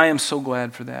 And I am so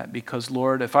glad for that because,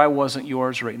 Lord, if I wasn't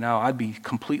yours right now, I'd be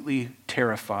completely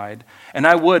terrified. And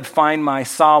I would find my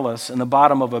solace in the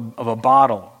bottom of a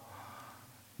bottle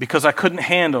because I couldn't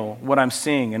handle what I'm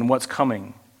seeing and what's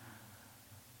coming,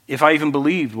 if I even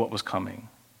believed what was coming.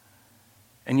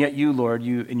 And yet you, Lord,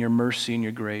 you in your mercy and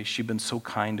your grace, you've been so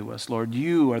kind to us. Lord,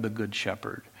 you are the good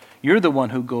shepherd. You're the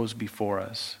one who goes before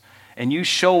us. And you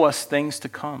show us things to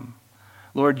come.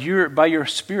 Lord, by your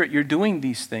Spirit, you're doing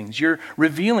these things. You're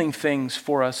revealing things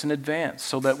for us in advance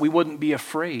so that we wouldn't be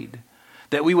afraid.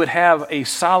 that we would have a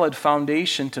solid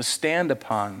foundation to stand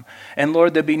upon. And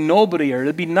Lord, there'd be nobody or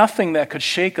there'd be nothing that could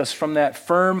shake us from that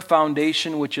firm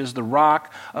foundation, which is the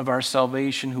rock of our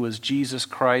salvation, who is Jesus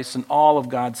Christ. And all of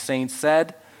God's saints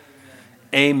said,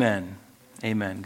 Amen. Amen. Amen.